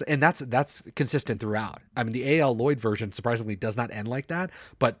people, and that's consistent throughout. I mean, the A.L. Lloyd version surprisingly does not end like that,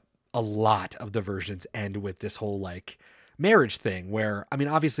 but a lot of the versions end with this whole like marriage thing where, I mean,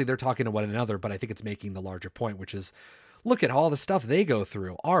 obviously they're talking to one another, but I think it's making the larger point, which is, look at all the stuff they go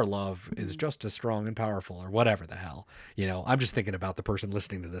through. Our love is just as strong and powerful, or whatever the hell. You know, I'm just thinking about the person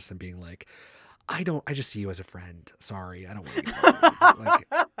listening to this and being like, I just see you as a friend. Sorry, I don't want to be like,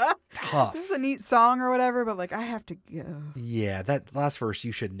 tough. This is a neat song or whatever, but like, I have to go. Yeah, that last verse,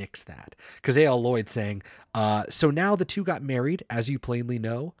 you should nix that. Because A.L. Lloyd saying, so now the two got married, as you plainly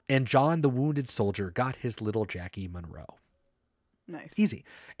know, and John, the wounded soldier, got his little Jackie Monroe. Nice. Easy.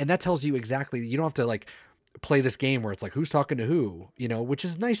 And that tells you exactly, you don't have to like play this game where it's like, who's talking to who, you know, which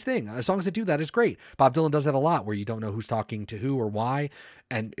is a nice thing. Songs that do that is great. Bob Dylan does that a lot where you don't know who's talking to who or why.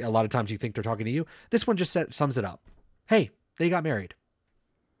 And a lot of times you think they're talking to you. This one just sums it up. Hey, they got married.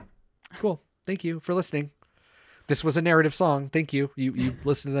 Cool. Thank you for listening. This was a narrative song. Thank you. You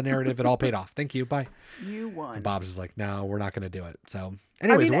listened to the narrative. It all paid off. Thank you. Bye. You won. And Bob's is like, no, we're not going to do it. So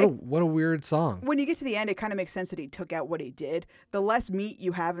anyways, what a weird song. When you get to the end, it kind of makes sense that he took out what he did. The less meat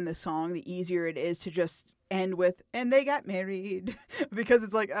you have in the song, the easier it is to just end with, and they got married. Because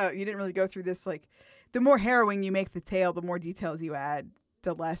it's like, oh, you didn't really go through this. Like, the more harrowing you make the tale, the more details you add,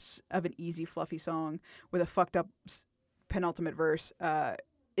 the less of an easy, fluffy song with a fucked up penultimate verse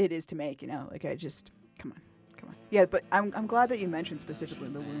it is to make, you know? Like, I just, come on. Yeah, but I'm glad that you mentioned specifically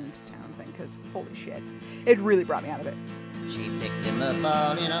the Wound Town thing, because holy shit, it really brought me out of it. She picked him up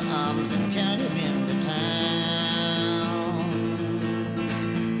all in her arms and carried him into town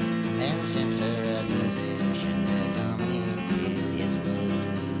and sent for a physician to come and heal his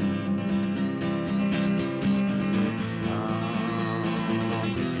wound. Oh,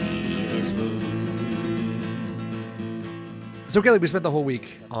 to heal his wound. So Kelly, we spent the whole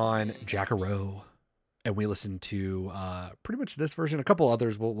week on Jack-A-Row. And we listened to pretty much this version. A couple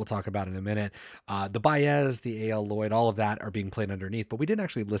others we'll talk about in a minute. The Baez, the A.L. Lloyd, all of that are being played underneath. But we didn't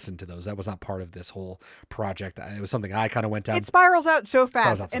actually listen to those. That was not part of this whole project. It was something I kind of went down. It spirals out so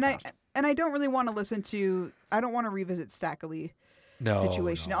fast. Fast. I don't really want to listen to, I don't want to revisit Stackley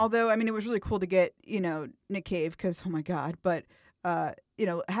situation. No. Although, I mean, it was really cool to get, you know, Nick Cave, because, oh my God. But, you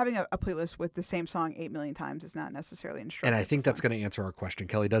know, having a playlist with the same song 8 million times is not necessarily instructive. And I think that's going to answer our question.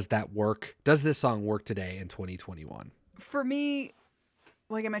 Kelly, does that work? Does this song work today in 2021? For me,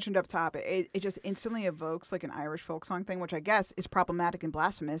 like I mentioned up top, it just instantly evokes like an Irish folk song thing, which I guess is problematic and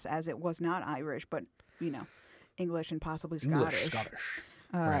blasphemous, as it was not Irish, but, you know, English and possibly Scottish.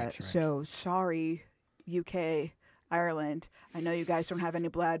 Right. So sorry, UK, Ireland. I know you guys don't have any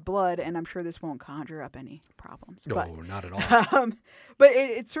bad blood, and I'm sure this won't conjure up any problems. No, but, not at all. But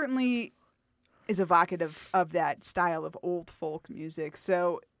it certainly is evocative of that style of old folk music.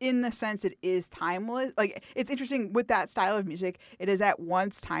 So in the sense it is timeless. Like, it's interesting with that style of music, it is at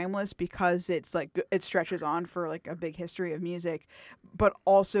once timeless because it's like it stretches on for like a big history of music, but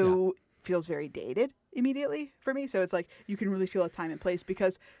also feels very dated immediately for me. So it's like you can really feel a time and place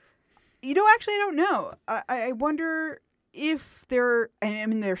because, you know, actually I don't know. I wonder if there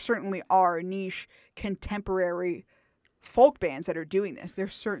certainly are niche contemporary folk bands that are doing this. There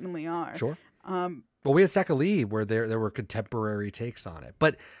certainly are. Sure. Well, we had Stacka Lee where there were contemporary takes on it,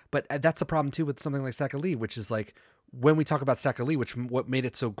 but that's the problem too with something like Stacka Lee, which is like when we talk about Stacka Lee, what made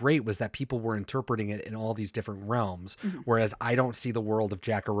it so great was that people were interpreting it in all these different realms. Mm-hmm. Whereas I don't see the world of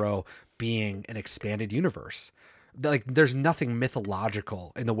Jack-A-Row being an expanded universe. Like, there's nothing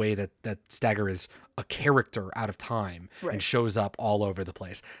mythological in the way that Stagger is a character out of time and shows up all over the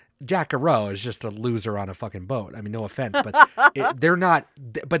place. Jack-A-Row is just a loser on a fucking boat. I mean, no offense, but they're not.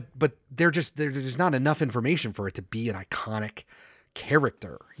 But there's not enough information for it to be an iconic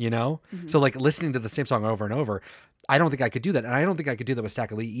character, you know. Mm-hmm. So like listening to the same song over and over, I don't think I could do that, and I don't think I could do that with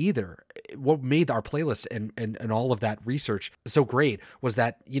Stacka Lee either. What made our playlist and all of that research so great was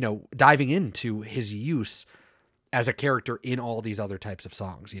that, you know, diving into his use as a character in all these other types of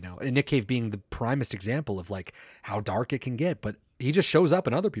songs, you know, and Nick Cave being the primest example of like how dark it can get, but he just shows up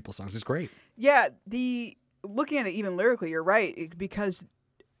in other people's songs. It's great. Yeah, looking at it even lyrically, you're right, because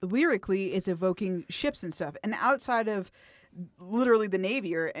lyrically it's evoking ships and stuff. And outside of literally the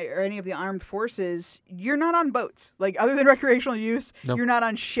Navy or any of the armed forces, you're not on boats. Like, other than recreational use, Nope. you're not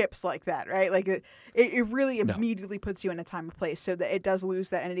on ships like that, right? Like, it really No. immediately puts you in a time and place, so that it does lose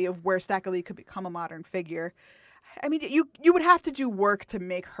that entity of where Stacka Lee could become a modern figure. I mean, you would have to do work to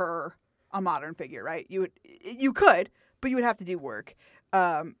make her a modern figure, right? You could, but you would have to do work.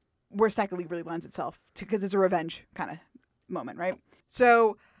 Where Stacka Lee really lends itself to, because it's a revenge kind of moment, right?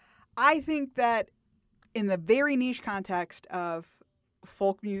 So I think that in the very niche context of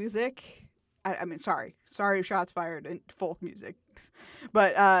folk music, I mean, sorry, shots fired in folk music,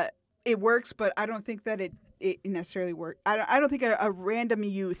 but it works. But I don't think that it necessarily works. I don't think a random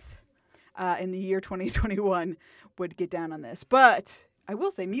youth in the year 2021 would get down on this. But I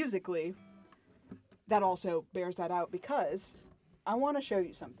will say musically, that also bears that out, because I want to show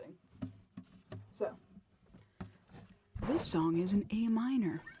you something. So this song is in A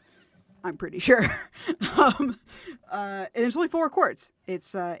minor. I'm pretty sure. And it's only 4 chords.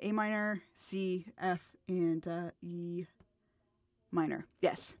 It's A minor, C, F, and E minor.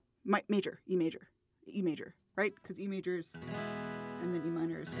 Yes. Major. E major. E major. Right? Because E major is... And then E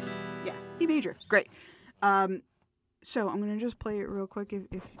minor is... Yeah. E major. Great. So I'm going to just play it real quick.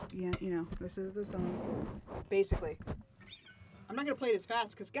 If yeah, you know, this is the song. Basically. I'm not going to play it as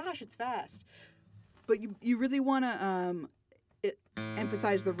fast because, gosh, it's fast. But you really want to...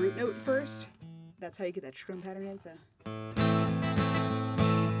 emphasize the root note first. That's how you get that strum pattern in. So.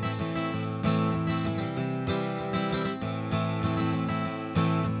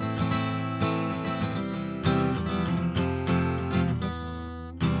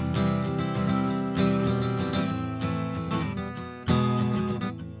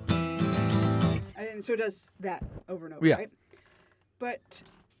 And so it does that over and over, Yeah. right? But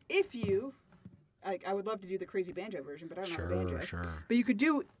if you... I would love to do the crazy banjo version, but I don't know banjo. Sure. But you could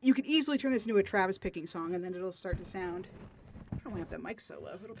easily turn this into a Travis picking song, and then it'll start to sound. I don't want to have that mic so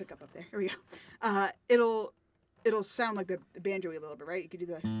low. It'll pick up there. Here we go. It'll sound like the banjo-y a little bit, right? You could do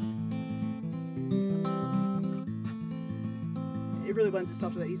the. It really lends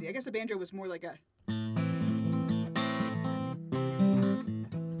itself to that easy. I guess the banjo was more like a.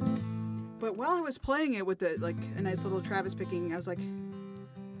 But while I was playing it with a nice little Travis picking, I was like,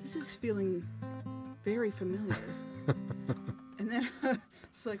 this is feeling very familiar. And then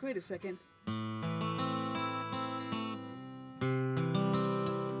it's like, wait a second.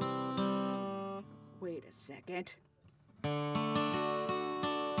 Wait a second.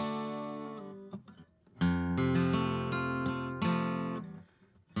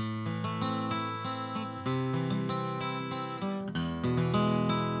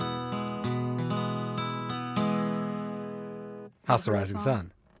 House of the Rising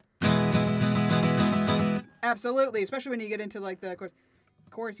Sun. Absolutely, especially when you get into like the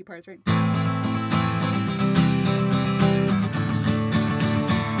chorusy parts, right?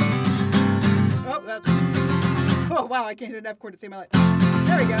 Oh, that's... Oh, wow, I can't hit an F chord to save my life.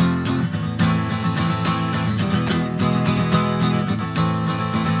 There we go.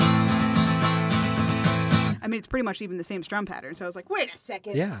 I mean, it's pretty much even the same strum pattern, so I was like, wait a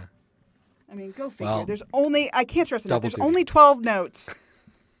second. Yeah. I mean, go figure. Well, I can't stress enough, there's double only 12 notes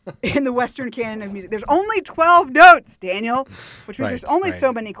in the Western canon of music. There's only 12 notes, Daniel, which means there's only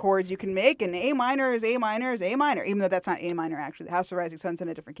so many chords you can make, and A minor is A minor is A minor, even though that's not A minor, actually. The House of the Rising Sun's in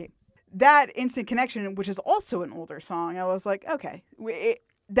a different key. That Instant Connection, which is also an older song, I was like, okay,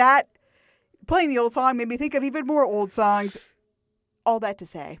 that playing the old song made me think of even more old songs. All that to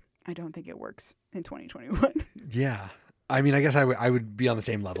say, I don't think it works in 2021. Yeah. I mean, I guess I would be on the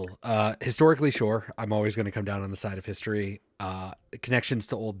same level. Historically, sure. I'm always going to come down on the side of history. Connections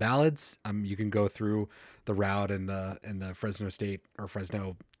to old ballads. You can go through the Roud and the Fresno State or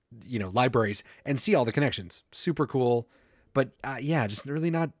Fresno, libraries and see all the connections. Super cool. But yeah, just really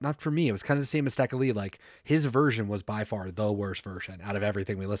not for me. It was kind of the same as Stacka Lee. Like, his version was by far the worst version out of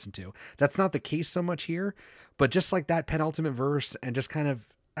everything we listened to. That's not the case so much here, but just like that penultimate verse and just kind of,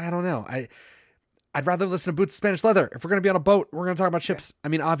 I don't know. I'd rather listen to Boots of Spanish Leather. If we're going to be on a boat, we're going to talk about ships. Yeah. I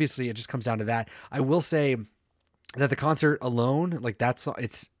mean, obviously it just comes down to that. I will say that the concert alone, like that's,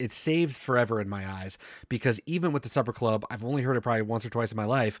 it's saved forever in my eyes, because even with the Supper Club, I've only heard it probably once or twice in my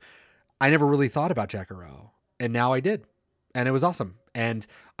life. I never really thought about Jackarow, and now I did. And it was awesome. And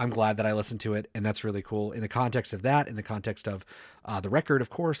I'm glad that I listened to it. And that's really cool in the context of that, in the context of the record, of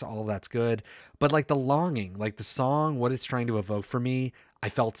course, all of that's good. But like the longing, like the song, what it's trying to evoke for me, I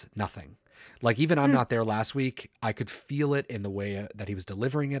felt nothing. Like even I'm Not There last week, I could feel it in the way that he was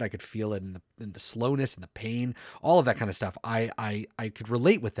delivering it. I could feel it in the slowness and the pain, all of that kind of stuff. I could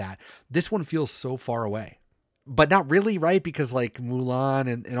relate with that. This one feels so far away. But not really, right? Because like Mulan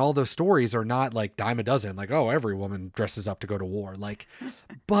and all those stories are not like dime a dozen, like, oh, every woman dresses up to go to war. Like,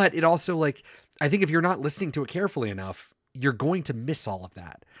 but it also like, I think if you're not listening to it carefully enough, you're going to miss all of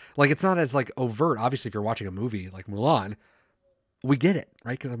that. Like, it's not as like overt. Obviously, if you're watching a movie like Mulan, we get it,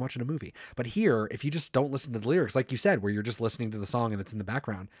 right? Because I'm watching a movie. But here, if you just don't listen to the lyrics, like you said, where you're just listening to the song and it's in the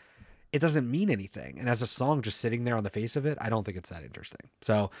background, it doesn't mean anything. And as a song just sitting there on the face of it, I don't think it's that interesting.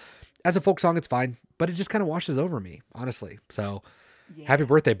 So as a folk song, it's fine, but it just kind of washes over me, honestly. So happy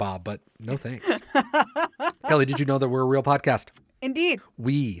birthday, Bob, but no thanks. Kelly, did you know that we're a real podcast? Indeed.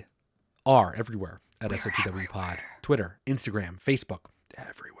 We are everywhere at SOTW Pod. Twitter, Instagram, Facebook,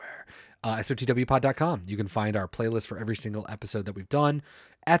 everywhere. SOTWpod.com. You can find our playlist for every single episode that we've done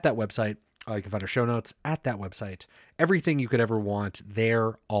at that website. You can find our show notes at that website. Everything you could ever want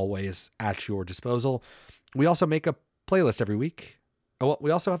there, always at your disposal. We also make a playlist every week. Oh, well,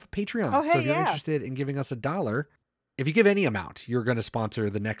 we also have a Patreon. Oh, hey, so if you're yeah. interested in giving us $1, if you give any amount, you're going to sponsor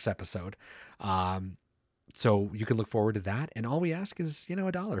the next episode. So you can look forward to that. And all we ask is,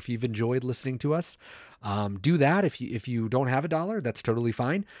 $1. If you've enjoyed listening to us, do that. If you don't have $1, that's totally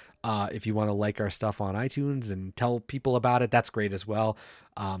fine. If you want to like our stuff on iTunes and tell people about it, that's great as well.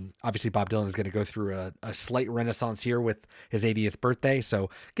 Obviously, Bob Dylan is going to go through a slight renaissance here with his 80th birthday. So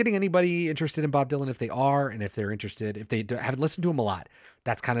getting anybody interested in Bob Dylan, if they are, and if they're interested, if they haven't listened to him a lot,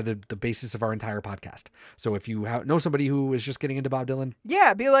 that's kind of the basis of our entire podcast. So if you know somebody who is just getting into Bob Dylan,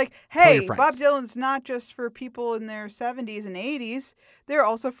 Yeah, be like, Tell your hey, friends. Bob Dylan's not just for people in their 70s and 80s. They're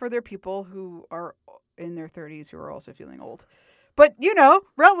also for their people who are in their 30s who are also feeling old. But,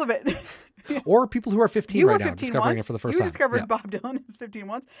 relevant. or people who are 15 You right were now, 15 discovering once. it for the first You time. discovered Yeah. Bob Dylan is 15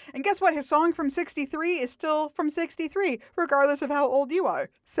 once. And guess what? His song from 63 is still from 63, regardless of how old you are.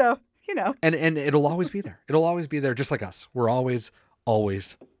 So, And it'll always be there. It'll always be there, just like us. We're always wow,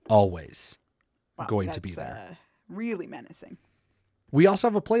 going to be that's, there. Really menacing. We also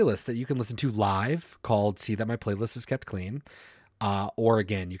have a playlist that you can listen to live called See That My Playlist Is Kept Clean. Or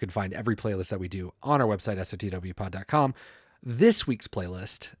again, you can find every playlist that we do on our website, SOTWpod.com. This week's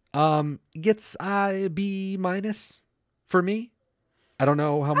playlist gets a B- for me. I don't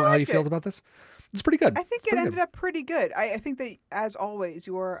know how you like felt it. about this. It's pretty good. I think It's it pretty ended good. up pretty good. I think that, as always,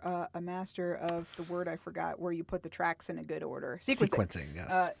 you're a master of the word I forgot, where you put the tracks in a good order. Sequencing,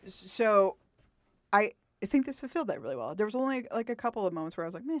 yes. So I think this fulfilled that really well. There was only like a couple of moments where I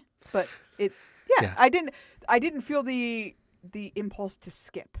was like, meh. But Yeah. I didn't feel the impulse to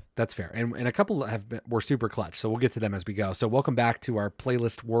skip. That's fair. And a couple were super clutch. So we'll get to them as we go. So welcome back to our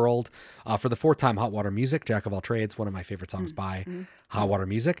playlist world for the fourth time, Hot Water Music, Jack of All Trades, one of my favorite songs by Hot Water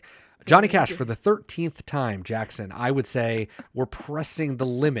Music. Johnny Cash for the 13th time, Jackson. I would say we're pressing the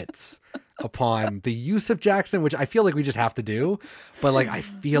limits upon the use of Jackson, which I feel like we just have to do. But like, I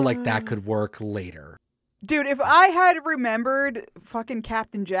feel like that could work later. Dude, if I had remembered fucking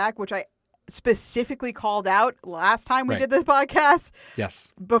Captain Jack, which I specifically called out last time we Right. did this podcast,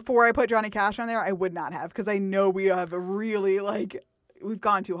 Yes. before I put Johnny Cash on there, I would not have, because I know we have a really, we've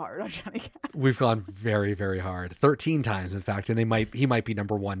gone too hard on Johnny Cash. We've gone very, very hard. 13 times, in fact, and he might be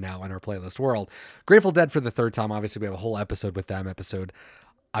number one now in our playlist world. Grateful Dead for the third time. Obviously, we have a whole episode with them. Episode,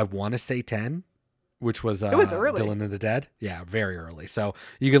 I want to say 10, which was It was early. Dylan and the Dead. Yeah, very early. So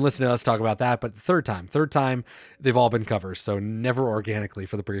you can listen to us talk about that. But the third time, they've all been covers. So never organically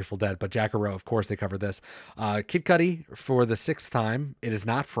for the Grateful Dead. But Jack and Rowe, of course, they covered this. Kid Cudi for the 6th time. It is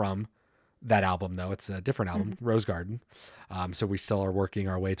not from that album, though. It's a different album, Rose Garden. So we still are working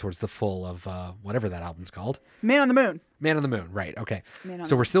our way towards the full of whatever that album's called. Man on the Moon. Man on the Moon, right. Okay. Man on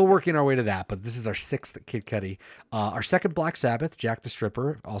So the we're still working our way to that, but this is our 6th Kid Cudi. Our 2nd Black Sabbath, Jack the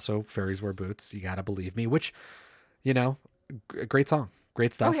Stripper, also Fairies Wear Boots, You Gotta Believe Me, which, great song.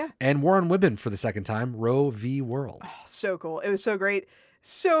 Great stuff. Oh, yeah. And War on Women for the 2nd time, Roe v. World. So cool. It was so great.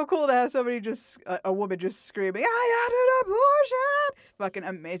 So cool to have somebody a woman just screaming, I had an abortion. Fucking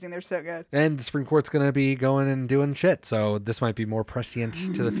amazing. They're so good. And the Supreme Court's going to be going and doing shit. So this might be more prescient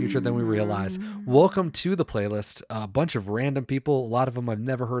to the future than we realize. Welcome to the playlist. A bunch of random people. A lot of them I've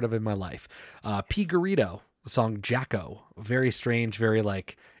never heard of in my life. P. Garrido, the song Jacko. Very strange, very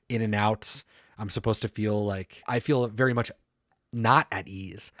like in and out. I'm supposed to feel like, I feel very much not at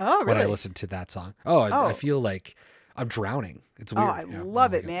ease Oh, when I really? listen to that song. I feel like I'm drowning. It's weird. Oh, I Yeah.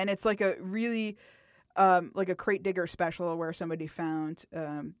 love my it, God. man. It's like a really, like a crate digger special where somebody found,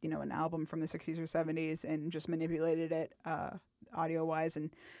 an album from the 60s or 70s and just manipulated it audio wise. And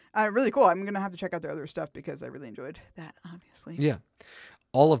really cool. I'm going to have to check out their other stuff because I really enjoyed that, obviously. Yeah.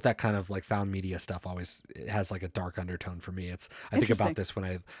 all of that kind of like found media stuff always has like a dark undertone for me. I think about Interesting. this when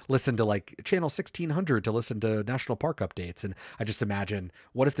I listen to like channel 1600 to listen to national park updates. And I just imagine,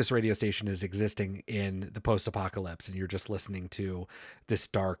 what if this radio station is existing in the post-apocalypse and you're just listening to this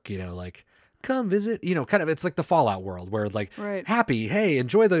dark, like, come visit, kind of, it's like the Fallout world where like, Right. happy, hey,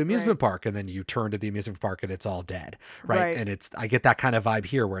 enjoy the amusement Right. park. And then you turn to the amusement park and it's all dead. Right. Right. And I get that kind of vibe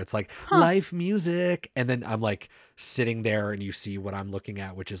here where it's like life music. And then I'm like sitting there and you see what I'm looking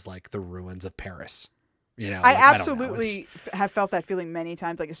at, which is like the ruins of Paris. I like, don't know. absolutely have felt that feeling many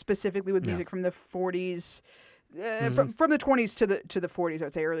times, like specifically with music from the 40s. From the 20s to the 40s, I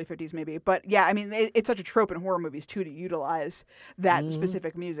would say early 50s maybe. But yeah, I mean, it's such a trope in horror movies too to utilize that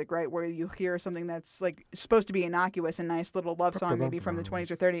specific music, right? Where you hear something that's like supposed to be innocuous, a nice little love song maybe from the 20s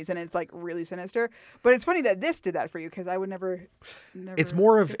or 30s, and it's like really sinister. But it's funny that this did that for you, because I would never. It's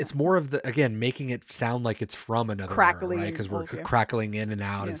more of the, again, making it sound like it's from another Crackly era, right? and Because we're old, yeah. crackling in and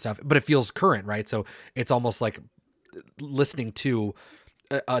out and stuff, but it feels current, right? So it's almost like listening to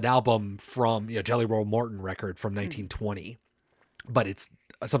an album from Jelly Roll Morton record from 1920, but it's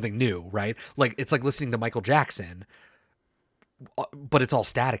something new, right? Like it's like listening to Michael Jackson, but it's all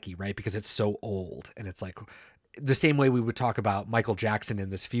staticky, right? Because it's so old, and it's like the same way we would talk about Michael Jackson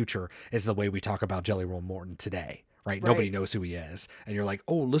in this future is the way we talk about Jelly Roll Morton today. Right? Nobody knows who he is. And you're like,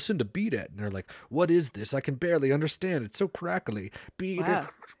 oh, listen to Beat It. And they're like, what is this? I can barely understand. It's so crackly. Beat Wow.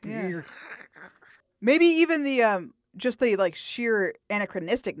 it. Yeah. Maybe even the just the like sheer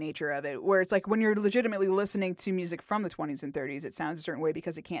anachronistic nature of it, where it's like when you're legitimately listening to music from the 20s and 30s, it sounds a certain way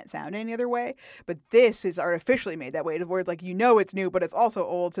because it can't sound any other way. But this is artificially made that way, to where it's like it's new, but it's also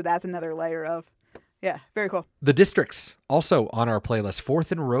old. So that's another layer of, very cool. The Districts, also on our playlist,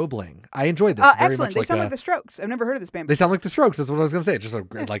 Fourth and Roebling. I enjoyed this. Very Excellent. much They sound like the Strokes. I've never heard of this band They before. sound like the Strokes. That's what I was going to say. Just a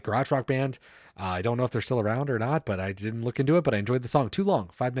like garage rock band. I don't know if they're still around or not, but I didn't look into it. But I enjoyed the song. Too long,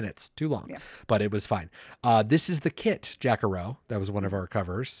 5 minutes, too long. Yeah. But it was fine. This is The Kit, Jackarow. That was one of our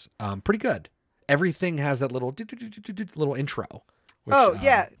covers. Pretty good. Everything has that little little intro. Which,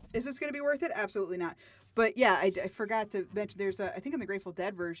 Is this going to be worth it? Absolutely not. But yeah, I forgot to mention there's I think on the Grateful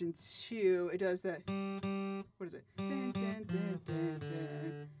Dead version too, it does the, what is it? Dun, dun, dun, dun,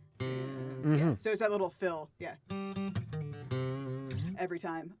 dun, dun. Yeah, so it's that little fill, every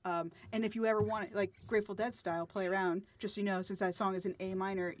time. And if you ever want it, like Grateful Dead style, play around, just so you know, since that song is in A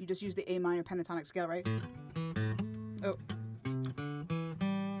minor, you just use the A minor pentatonic scale, right? Oh.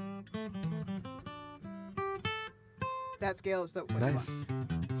 That scale is the what you Nice. want.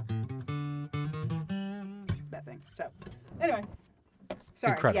 That thing. So, anyway.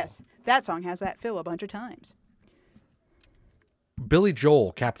 Sorry. Incredible. Yes. That song has that fill a bunch of times. Billy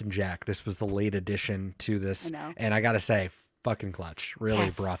Joel, Captain Jack. This was the late addition to this. I know. And I got to say, fucking clutch. Really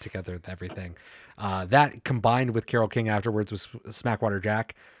Yes. brought together everything. That combined with Carole King afterwards was Smackwater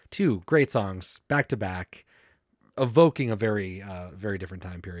Jack. Two great songs back to back, evoking a very, very different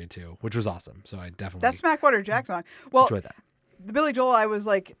time period too, which was awesome. So I definitely That Smackwater Jack song. Well, enjoyed that. the Billy Joel, I was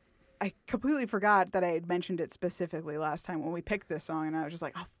like, I completely forgot that I had mentioned it specifically last time when we picked this song, and I was just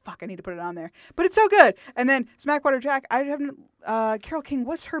like, oh, fuck, I need to put it on there. But it's so good. And then Smackwater Jack, I haven't, Carole King,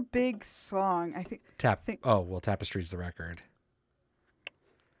 what's her big song? I think Tapestry's the record.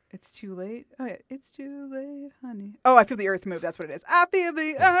 It's Too Late. Oh, yeah. It's too late, honey. Oh, I Feel the Earth Move. That's what it is. I Feel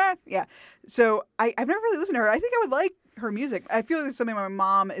the Earth. Yeah. So I've never really listened to her. I think I would like her music. I feel like it's something my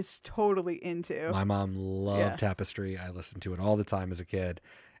mom is totally into. My mom loved Yeah. Tapestry. I listened to it all the time as a kid.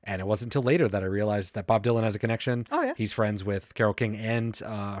 And it wasn't until later that I realized that Bob Dylan has a connection. Oh, yeah. He's friends with Carole King and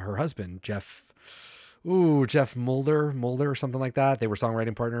her husband, Jeff Mulder or something like that. They were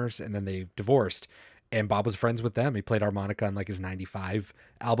songwriting partners, and then they divorced. And Bob was friends with them. He played harmonica on like his 95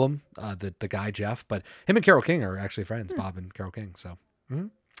 album, the guy, Jeff. But him and Carole King are actually friends, Bob and Carole King. So,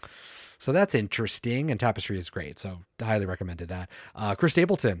 So that's interesting. And Tapestry is great. So I highly recommended that. Chris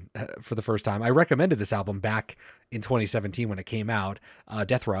Stapleton, for the first time. I recommended this album back in 2017 when it came out.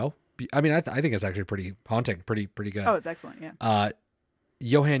 Death Row. I mean, I think it's actually pretty haunting, pretty good. Oh, it's excellent. Yeah.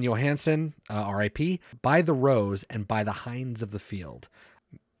 Johan Johansson, R.I.P., By the Rose and By the Hinds of the Field.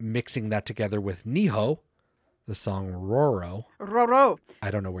 Mixing that together with Niho, the song Roro. Roro.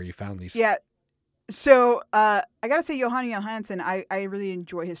 I don't know where you found these. Yeah. So I gotta say, Johan Johansson, I really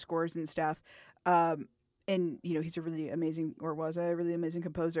enjoy his scores and stuff. And he's a really amazing, or was a really amazing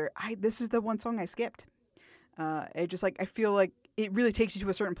composer. This is the one song I skipped. I feel like it really takes you to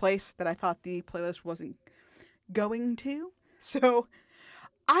a certain place that I thought the playlist wasn't going to. So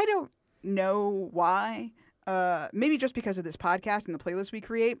I don't know why. Maybe just because of this podcast and the playlist we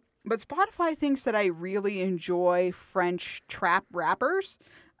create. But Spotify thinks that I really enjoy French trap rappers.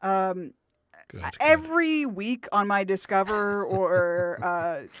 Good. Every week on my Discover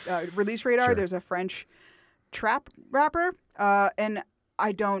or Release Radar, Sure. there's a French trap rapper, and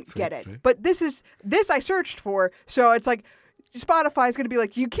I don't get it. sweet. But this I searched for, so it's like Spotify's going to be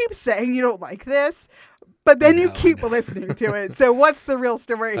like, you keep saying you don't like this, but then you keep listening to it. So what's the real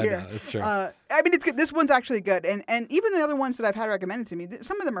story I here? know, it's true. I mean, it's good. This one's actually good, and even the other ones that I've had recommended to me,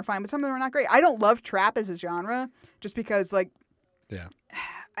 some of them are fine, but some of them are not great. I don't love trap as a genre, just because like Yeah.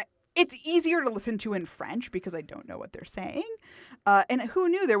 it's easier to listen to in French because I don't know what they're saying. And who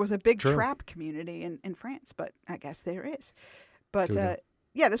knew there was a big True. trap community in France? But I guess there is. But Who knew?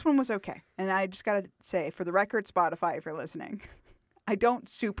 yeah, this one was okay. And I just got to say, for the record, Spotify, if you're listening, I don't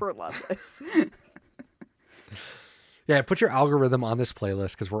super love this. Yeah, put your algorithm on this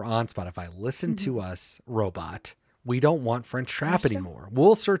playlist because we're on Spotify. Listen to us, robot. We don't want French trap French trap? anymore.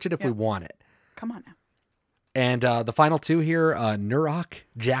 We'll search it if we want it. Come on now. And the final two here, Nurok,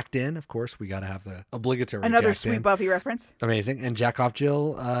 Jacked In. Of course, we got to have the obligatory Another Jacked sweet In. Buffy reference. Amazing. And Jack Off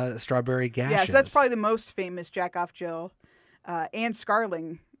Jill, Strawberry Gashes. Yeah, so that's probably the most famous Jack Off Jill and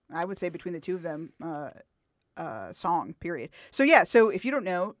Scarling, I would say, between the two of them, song, period. So yeah, so if you don't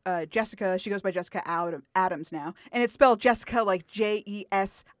know, Jessica, she goes by Jessica Adams now, and it's spelled Jessica like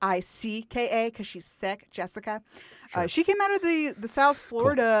Jessicka because she's sick, Jessica. Sure. She came out of the South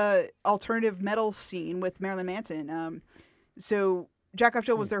Florida alternative metal scene with Marilyn Manson. So Jack Off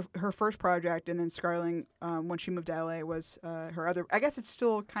Jill was her first project, and then Scarling, when she moved to LA, was her other. I guess it's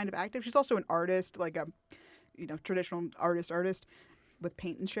still kind of active. She's also an artist, like a traditional artist with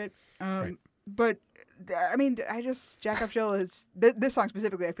paint and shit. Right. But I mean, Jack Off Jill is this song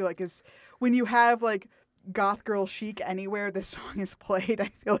specifically. I feel like is when you have like goth girl chic anywhere, this song is played. I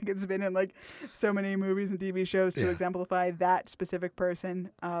feel like it's been in like so many movies and TV shows to exemplify that specific person.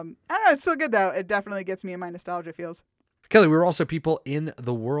 I don't know. It's still good though. It definitely gets me in my nostalgia feels. Kelly, we were also people in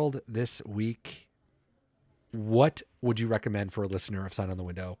the world this week. What would you recommend for a listener of Sign on the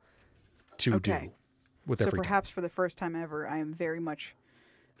Window to do with So every day? perhaps for the first time ever, I am very much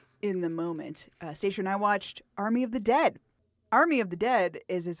in the moment. Station, I watched Army of the Dead. Army of the Dead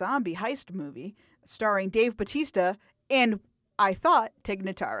is a zombie heist movie starring Dave Bautista and, I thought, Tig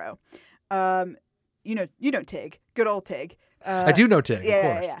Notaro. You know Tig. Good old Tig. I do know Tig, Yeah,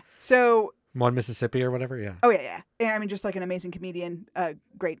 of course. yeah. So, One Mississippi or whatever, yeah. oh yeah. And I mean, just like an amazing comedian.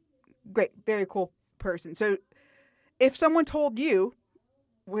 Great, very cool person. So if someone told you,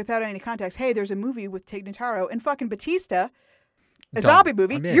 without any context, hey, there's a movie with Tig Notaro and fucking Batista, a Done. zombie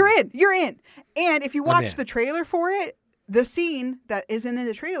movie, I'm in. You're in. And if you watch in. the trailer for it, the scene that is in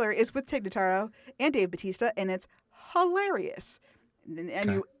the trailer is with Tig Notaro and Dave Bautista, and it's hilarious. And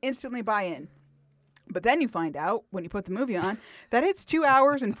you instantly buy in. But then you find out, when you put the movie on, that it's 2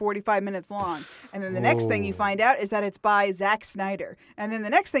 hours and 45 minutes long. And then the next thing you find out is that it's by Zack Snyder. And then the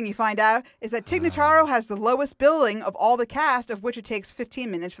next thing you find out is that Tig Notaro has the lowest billing of all the cast, of which it takes 15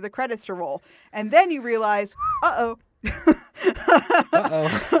 minutes for the credits to roll. And then you realize, uh-oh.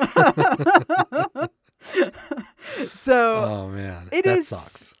 So Oh man, it that is.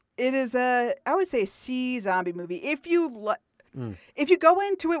 sucks. It is I would say, C zombie movie. If you go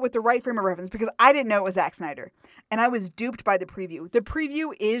into it with the right frame of reference, because I didn't know it was Zack Snyder, and I was duped by the preview. The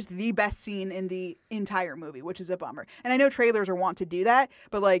preview is the best scene in the entire movie, which is a bummer. And I know trailers are wont to do that,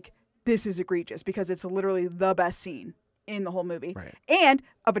 but like this is egregious because it's literally the best scene in the whole movie. Right. And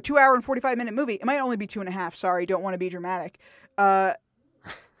of a 2 hour and 45 minute movie, it might only be 2.5. Sorry, don't want to be dramatic.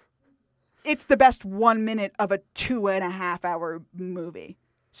 It's the best 1 minute of a 2.5 hour movie.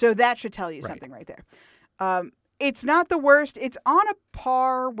 So that should tell you something right there. It's not the worst. It's on a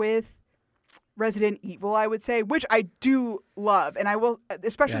par with Resident Evil, I would say, which I do love. And I will,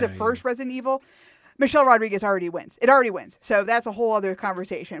 especially the first Resident Evil, Michelle Rodriguez already wins. It already wins. So that's a whole other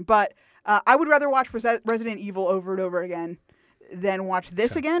conversation. But I would rather watch Resident Evil over and over again than watch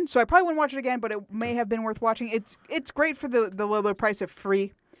this again. So I probably wouldn't watch it again, but it may have been worth watching. It's great for the low price of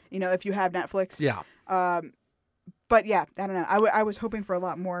free, if you have Netflix. Yeah. But yeah, I don't know. I was hoping for a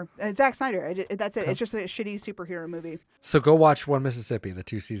lot more. Zack Snyder. That's it. It's just a shitty superhero movie. So go watch One Mississippi, the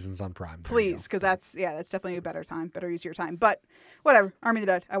 2 seasons on Prime. There you Please, go. because that's definitely a better use of your time. But whatever. Army of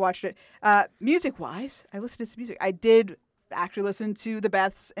the Dead. I watched it. Music wise, I listened to some music. I did actually listen to the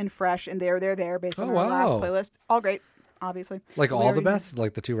Beths and Fresh and There based on our last playlist. All great, obviously. Like all the Larry- best,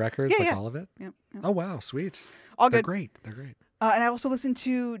 like the 2 records, Yeah, like yeah. all of it. Yep. Oh wow, sweet. All They're good. great. They're great. And I also listened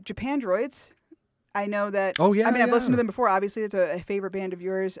to Japan Droids. I know that. Oh, yeah, I mean, I've listened yeah. to them before. Obviously, it's a favorite band of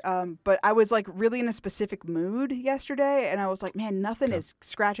yours. But I was like really in a specific mood yesterday, and I was like, man, nothing is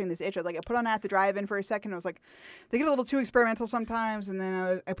scratching this itch. I put on At the Drive-In for a second. I was like, they get a little too experimental sometimes, and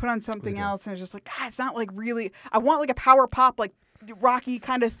then I put on something else, and I was just like, God, it's not like really. I want like a power pop, like rocky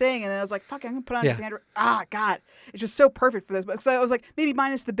kind of thing, and then I was like, fuck, I'm gonna put on Yeah. a band. God, it's just so perfect for this. But so I was like, maybe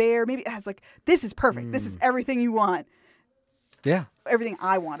minus the bear, maybe I was like, this is perfect. This is everything you want. Yeah. Everything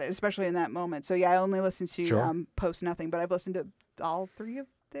I wanted, especially in that moment. So yeah, I only listened to Sure. Post Nothing, but I've listened to all 3 of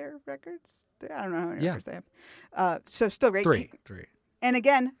their records. I don't know how many Yeah. records they have. So still great. Three. And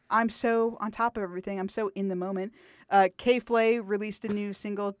again, I'm so on top of everything. I'm so in the moment. K-Flay released a new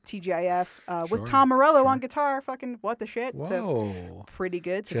single, TGIF, with Sure, Tom Morello sure. on guitar. Fucking what the shit. So Whoa. pretty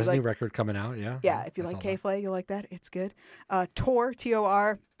good. So She if has you a like, new record coming out. Yeah. yeah, if you I like saw that. K-Flay, you'll like that. It's good. Tor,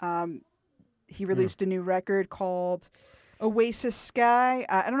 T-O-R, he released a new record called Oasis Sky.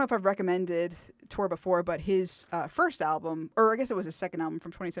 I don't know if I've recommended Tor before, but his first album, or I guess it was his second album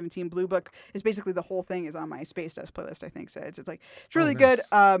from 2017, Blue Book, is basically the whole thing is on my Space Dust playlist, I think. So it's like, it's really good.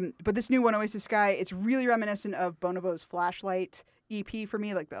 But this new one, Oasis Sky, it's really reminiscent of Bonobo's Flashlight EP for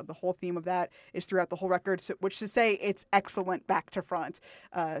me. Like the whole theme of that is throughout the whole record, so, which to say it's excellent back to front.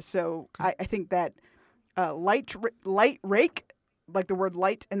 So I think that Light Rake, like the word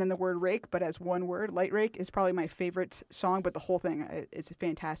light and then the word rake, but as one word, Light Rake, is probably my favorite song, but the whole thing is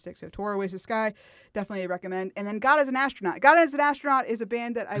fantastic. So Tor, Oasis Sky, definitely recommend. And then God as an Astronaut. God as an Astronaut is a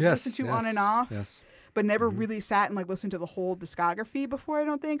band that I've listened to on and off, but never really sat and like listened to the whole discography before, I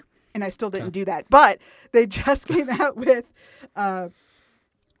don't think. And I still didn't do that. But they just came out with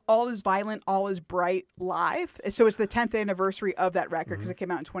All Is Violent, All Is Bright live. So it's the 10th anniversary of that record because it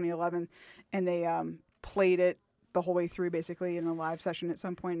came out in 2011, and they played it the whole way through basically in a live session at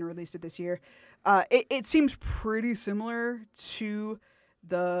some point and released it this year. It seems pretty similar to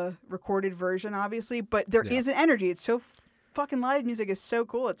the recorded version, obviously, but there is an energy. It's so fucking live music is so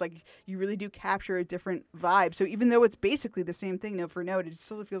cool. It's like you really do capture a different vibe. So even though it's basically the same thing note for note, it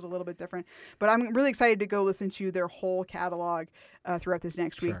still feels a little bit different. But I'm really excited to go listen to their whole catalog throughout this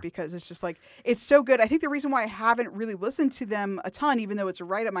next week because it's just like, it's so good. I think the reason why I haven't really listened to them a ton, even though it's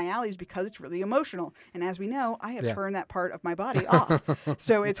right up my alley, is because it's really emotional. And as we know, I have turned that part of my body off.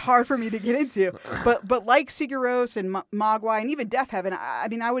 So it's hard for me to get into. But like Sigur Rós and Mogwai and even Deaf Heaven, I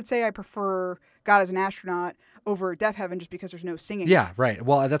mean, I would say I prefer God as an Astronaut over Deaf Heaven just because there's no singing. Yeah, right.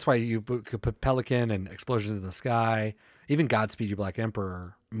 Well, that's why you could put Pelican and Explosions in the Sky, even Godspeed You Black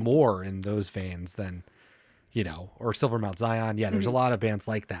Emperor, more in those veins than, or Silver Mount Zion. Yeah, there's a lot of bands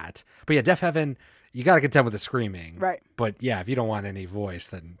like that. But yeah, Deaf Heaven, you got to contend with the screaming. Right. But yeah, if you don't want any voice,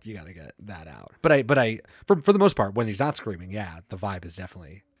 then you got to get that out. But I for the most part, when he's not screaming, yeah, the vibe is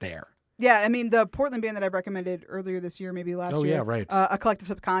definitely there. Yeah, I mean, the Portland band that I recommended earlier this year, maybe last year. Oh, yeah, right. A Collective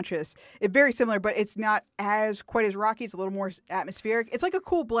Subconscious. It's very similar, but it's not quite as rocky. It's a little more atmospheric. It's like a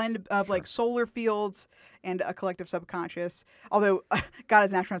cool blend of like Solar Fields and A Collective Subconscious. Although God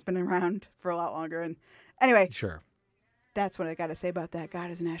as an Astronaut's been around for a lot longer. And anyway, Sure. That's what I got to say about that.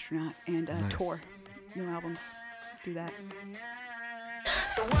 God as an Astronaut and Nice. Tor. New albums. Do that.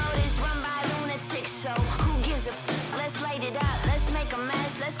 The world is run by lunatics, so who gives a Let's light it up, let's make a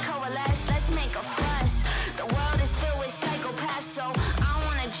mess, let's coalesce, let's make a fuss. The world is filled with psychopaths, so I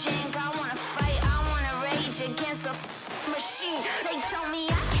wanna jink, I wanna fight, I wanna rage against the machine. They told me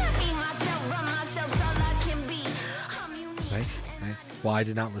I can't be myself, but myself's all I can be. I'm unique. Nice. Well, I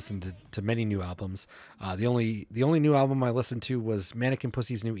did not listen to many new albums. The only new album I listened to was Mannequin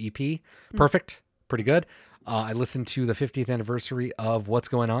Pussy's new EP. Perfect. Pretty good. I listened to the 50th anniversary of What's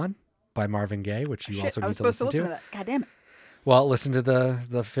Going On by Marvin Gaye, which you also I need was to supposed to listen to that. God damn it. Well, listen to the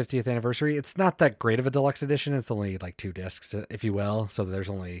 50th anniversary. It's not that great of a deluxe edition. It's only like 2 discs, if you will. So there's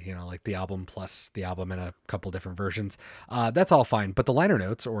only, like the album plus the album in a couple different versions. That's all fine. But the liner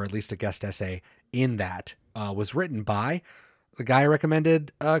notes, or at least a guest essay in that, was written by the guy I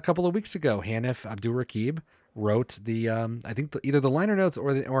recommended a couple of weeks ago, Hanif Abdurraqib. Wrote the I think either the liner notes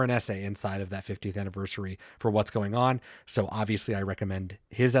or an essay inside of that 50th anniversary for What's Going On. So obviously I recommend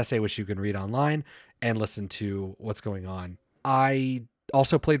his essay, which you can read online, and listen to What's Going On. I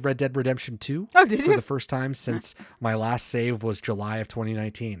also played Red Dead Redemption 2 Oh, did for you? the first time since my last save was July of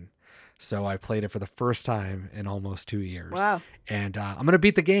 2019. So I played it for the first time in almost 2 years. Wow. And I'm going to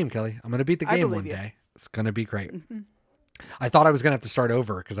beat the game, Kelly. I'm going to beat the I game believe one you. day. It's going to be great. I thought I was going to have to start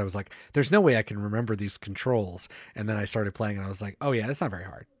over because I was like, there's no way I can remember these controls. And then I started playing and I was like, oh yeah, it's not very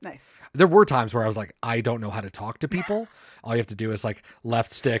hard. Nice. There were times where I was like, I don't know how to talk to people. All you have to do is like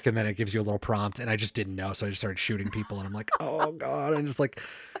left stick and then it gives you a little prompt. And I just didn't know. So I just started shooting people and I'm like, oh God. I'm just like,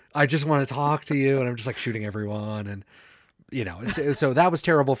 I just want to talk to you. And I'm just like shooting everyone. And so that was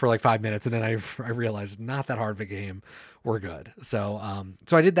terrible for like 5 minutes. And then I realized not that hard of a game. We're good. So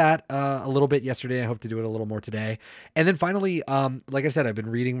I did that a little bit yesterday. I hope to do it a little more today. And then finally, like I said, I've been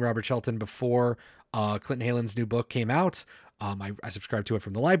reading Robert Shelton before Clinton Halen's new book came out. I subscribed to it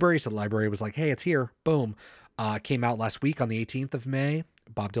from the library. So the library was like, hey, it's here. Boom. came out last week on the 18th of May.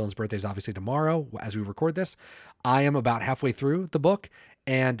 Bob Dylan's birthday is obviously tomorrow as we record this. I am about halfway through the book,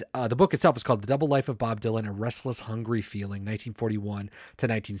 and the book itself is called The Double Life of Bob Dylan, A Restless, Hungry Feeling, 1941 to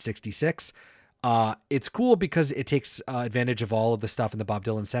 1966. It's cool because it takes advantage of all of the stuff in the Bob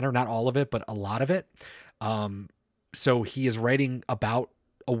Dylan Center. Not all of it, but a lot of it. So he is writing about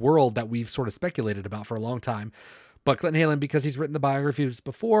a world that we've sort of speculated about for a long time. But Clinton Halen, because he's written the biographies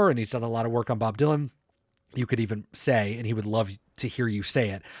before and he's done a lot of work on Bob Dylan, you could even say, and he would love to hear you say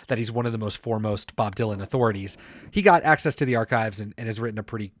it, that he's one of the most foremost Bob Dylan authorities. He got access to the archives and has written a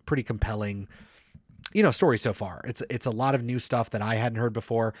pretty compelling, story so far. It's a lot of new stuff that I hadn't heard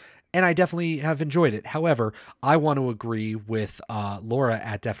before, and I definitely have enjoyed it. However, I want to agree with Laura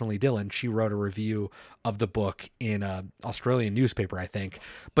at Definitely Dylan. She wrote a review of the book in an Australian newspaper, I think,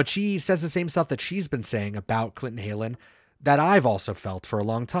 but she says the same stuff that she's been saying about Clinton Halen that I've also felt for a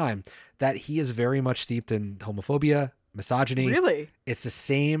long time, that he is very much steeped in homophobia, misogyny. Really? It's the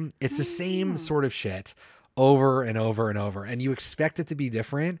same sort of shit over and over and over. And you expect it to be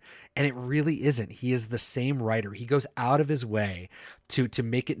different, and it really isn't. He is the same writer. He goes out of his way to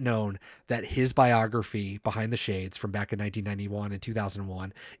make it known that his biography, Behind the Shades, from back in 1991 and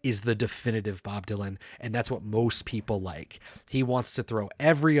 2001, is the definitive Bob Dylan, and that's what most people like. He wants to throw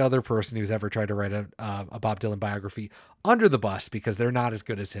every other person who's ever tried to write a Bob Dylan biography under the bus because they're not as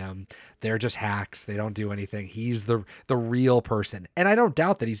good as him. They're just hacks. They don't do anything. He's the real person. And I don't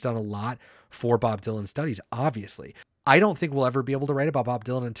doubt that he's done a lot for Bob Dylan studies, obviously. I don't think we'll ever be able to write about Bob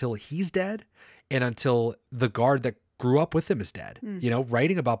Dylan until he's dead and until the guard that grew up with him is dead.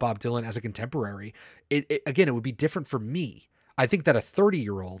 Writing about Bob Dylan as a contemporary, it would be different for me. I think that a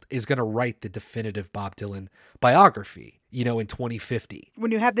 30-year-old is going to write the definitive Bob Dylan biography, in 2050.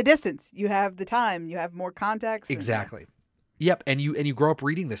 When you have the distance, you have the time, you have more context. Exactly. Yep. And you grow up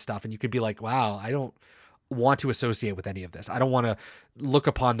reading this stuff and you could be like, wow, I don't want to associate with any of this. I don't want to look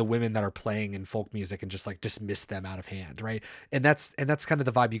upon the women that are playing in folk music and just like dismiss them out of hand. Right. And that's kind of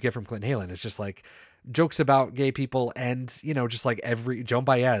the vibe you get from Clinton Halen. It's just like jokes about gay people and, just like Joan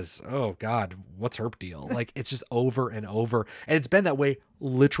Baez. Oh God, what's her deal? Like it's just over and over. And it's been that way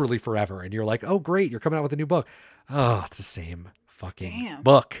literally forever. And you're like, oh great, you're coming out with a new book. Oh, it's the same fucking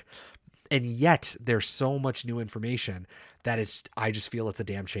book. And yet there's so much new information that I just feel it's a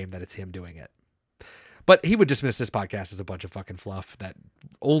damn shame that it's him doing it. But he would dismiss this podcast as a bunch of fucking fluff that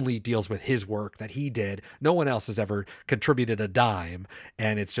only deals with his work that he did. No one else has ever contributed a dime.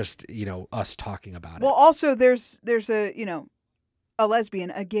 And it's just, us talking about it. Well, also there's a lesbian,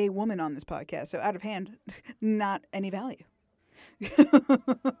 a gay woman on this podcast. So out of hand, not any value.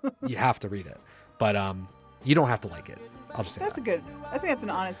 You have to read it, but you don't have to like it. I'll just say I think that's an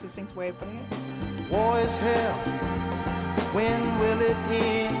honest, distinct way of putting it. War is hell. When will it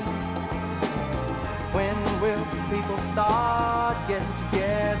end? When will people start getting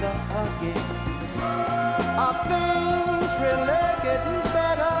together again? Are things really getting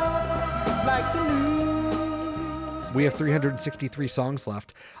better like the news? We have 363 songs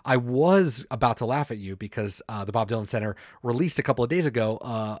left. I was about to laugh at you because the Bob Dylan Center released a couple of days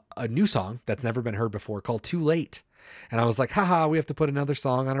ago a new song that's never been heard before called Too Late. And I was like, haha, we have to put another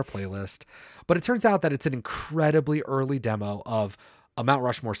song on our playlist. But it turns out that it's an incredibly early demo of a Mount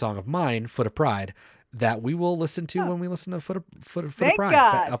Rushmore song of mine, Foot of Pride, that we will listen to when we listen to Foot of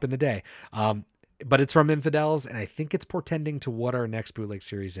Pride up in the day. But it's from Infidels, and I think it's portending to what our next bootleg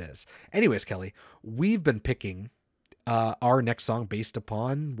series is. Anyways, Kelly, we've been picking our next song based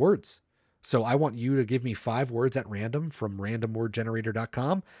upon words. So I want you to give me 5 words at random from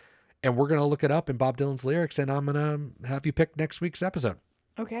randomwordgenerator.com, and we're going to look it up in Bob Dylan's lyrics, and I'm going to have you pick next week's episode.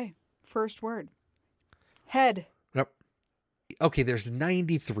 Okay. First word. Head. Okay, there's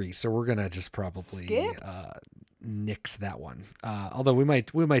 93, so we're gonna just probably nix that one. Although we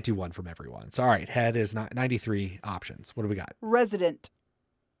might do one from everyone. So all right, head is 93 options. What do we got? Resident.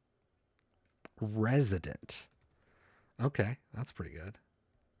 Okay, that's pretty good.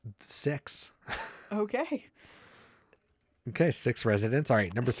 6. Okay. Okay, 6 residents. All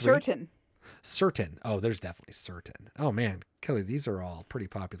right, number 3. Certain. Oh, there's definitely certain. Oh man, Kelly, these are all pretty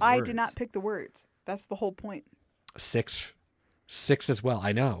popular words. I did not pick the words. That's the whole point. 6 as well.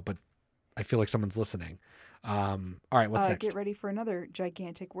 I know, but I feel like someone's listening. All right, what's next? Get ready for another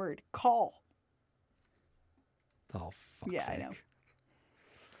gigantic word. Call. Oh, fuck's yeah, sake. I know.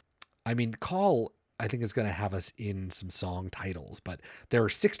 I mean, call, I think, is going to have us in some song titles, but there are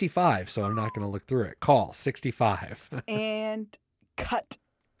 65, so I'm not going to look through it. Call, 65. And cut.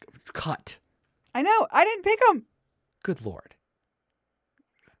 Cut. I know. I didn't pick them. Good Lord.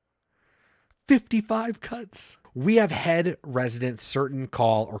 55 cuts. We have head, resident, certain,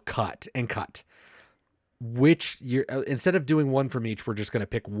 call, or cut, and cut. which you instead of doing one from each, we're just going to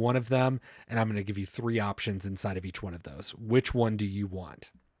pick one of them, and I'm going to give you 3 options inside of each one of those. Which one do you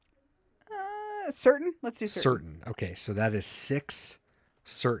want? Certain. Let's do certain. Certain. Okay, so that is 6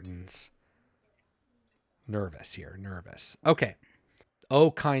 certains. Nervous here. Nervous. Okay. Oh,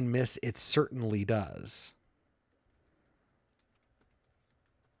 kind miss, it certainly does.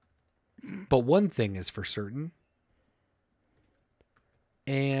 But one thing is for certain.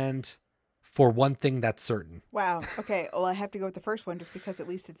 And for one thing that's certain. Wow. Okay. Well, I have to go with the first one just because at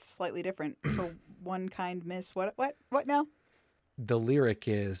least it's slightly different. For one kind miss. What now? The lyric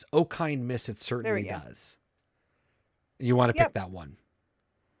is, oh, kind miss, it certainly does. You want to pick that one.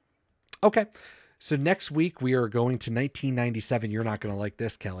 Okay. So next week we are going to 1997. You're not going to like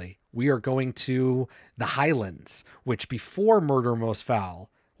this, Kelly. We are going to the Highlands, which before Murder Most Foul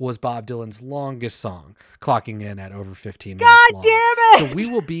was Bob Dylan's longest song, clocking in at over 15 minutes long. God damn it! So we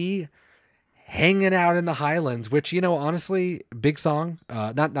will be hanging out in the Highlands, which, you know, honestly, big song.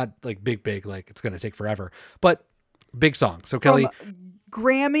 Not like big, like it's going to take forever, but big song. So Kelly,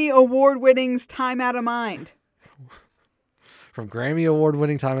 Grammy Award-winning's Time Out of Mind. From Grammy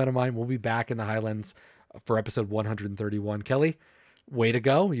Award-winning Time Out of Mind, we'll be back in the Highlands for episode 131. Kelly, way to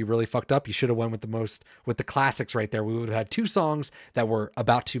go. You really fucked up. You should have went with the classics right there. We would have had 2 songs that were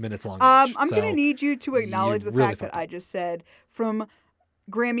about 2 minutes long. I'm going to need you to acknowledge the fact that I just said from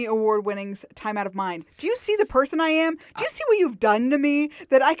Grammy Award-winning's Time Out of Mind. Do you see the person I am? Do you see what you've done to me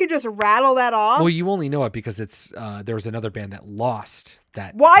that I could just rattle that off? Well, you only know it because it's there was another band that lost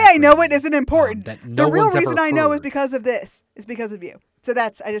that. Why that I know Grammy, it isn't important. No the real one's reason ever I know is heard. because of this. Is because of you. So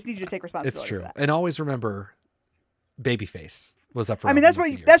I just need you to take responsibility. It's true. For that. And always remember, Babyface was up for. I mean, that's what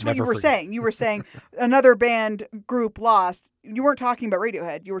Never you were forget. saying. You were saying another band group lost. You weren't talking about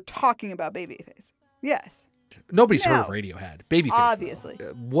Radiohead. You were talking about Babyface. Yes. Nobody's heard of Radiohead. Babyface. Obviously.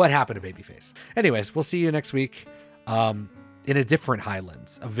 What happened to Babyface? Anyways, we'll see you next week in a different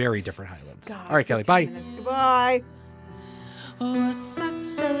Highlands. A very different Highlands. God, all right, Kelly. Bye. Goodbye. Oh,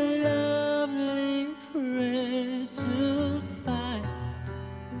 such a lovely, precious sight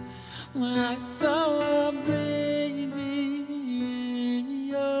when I saw a baby.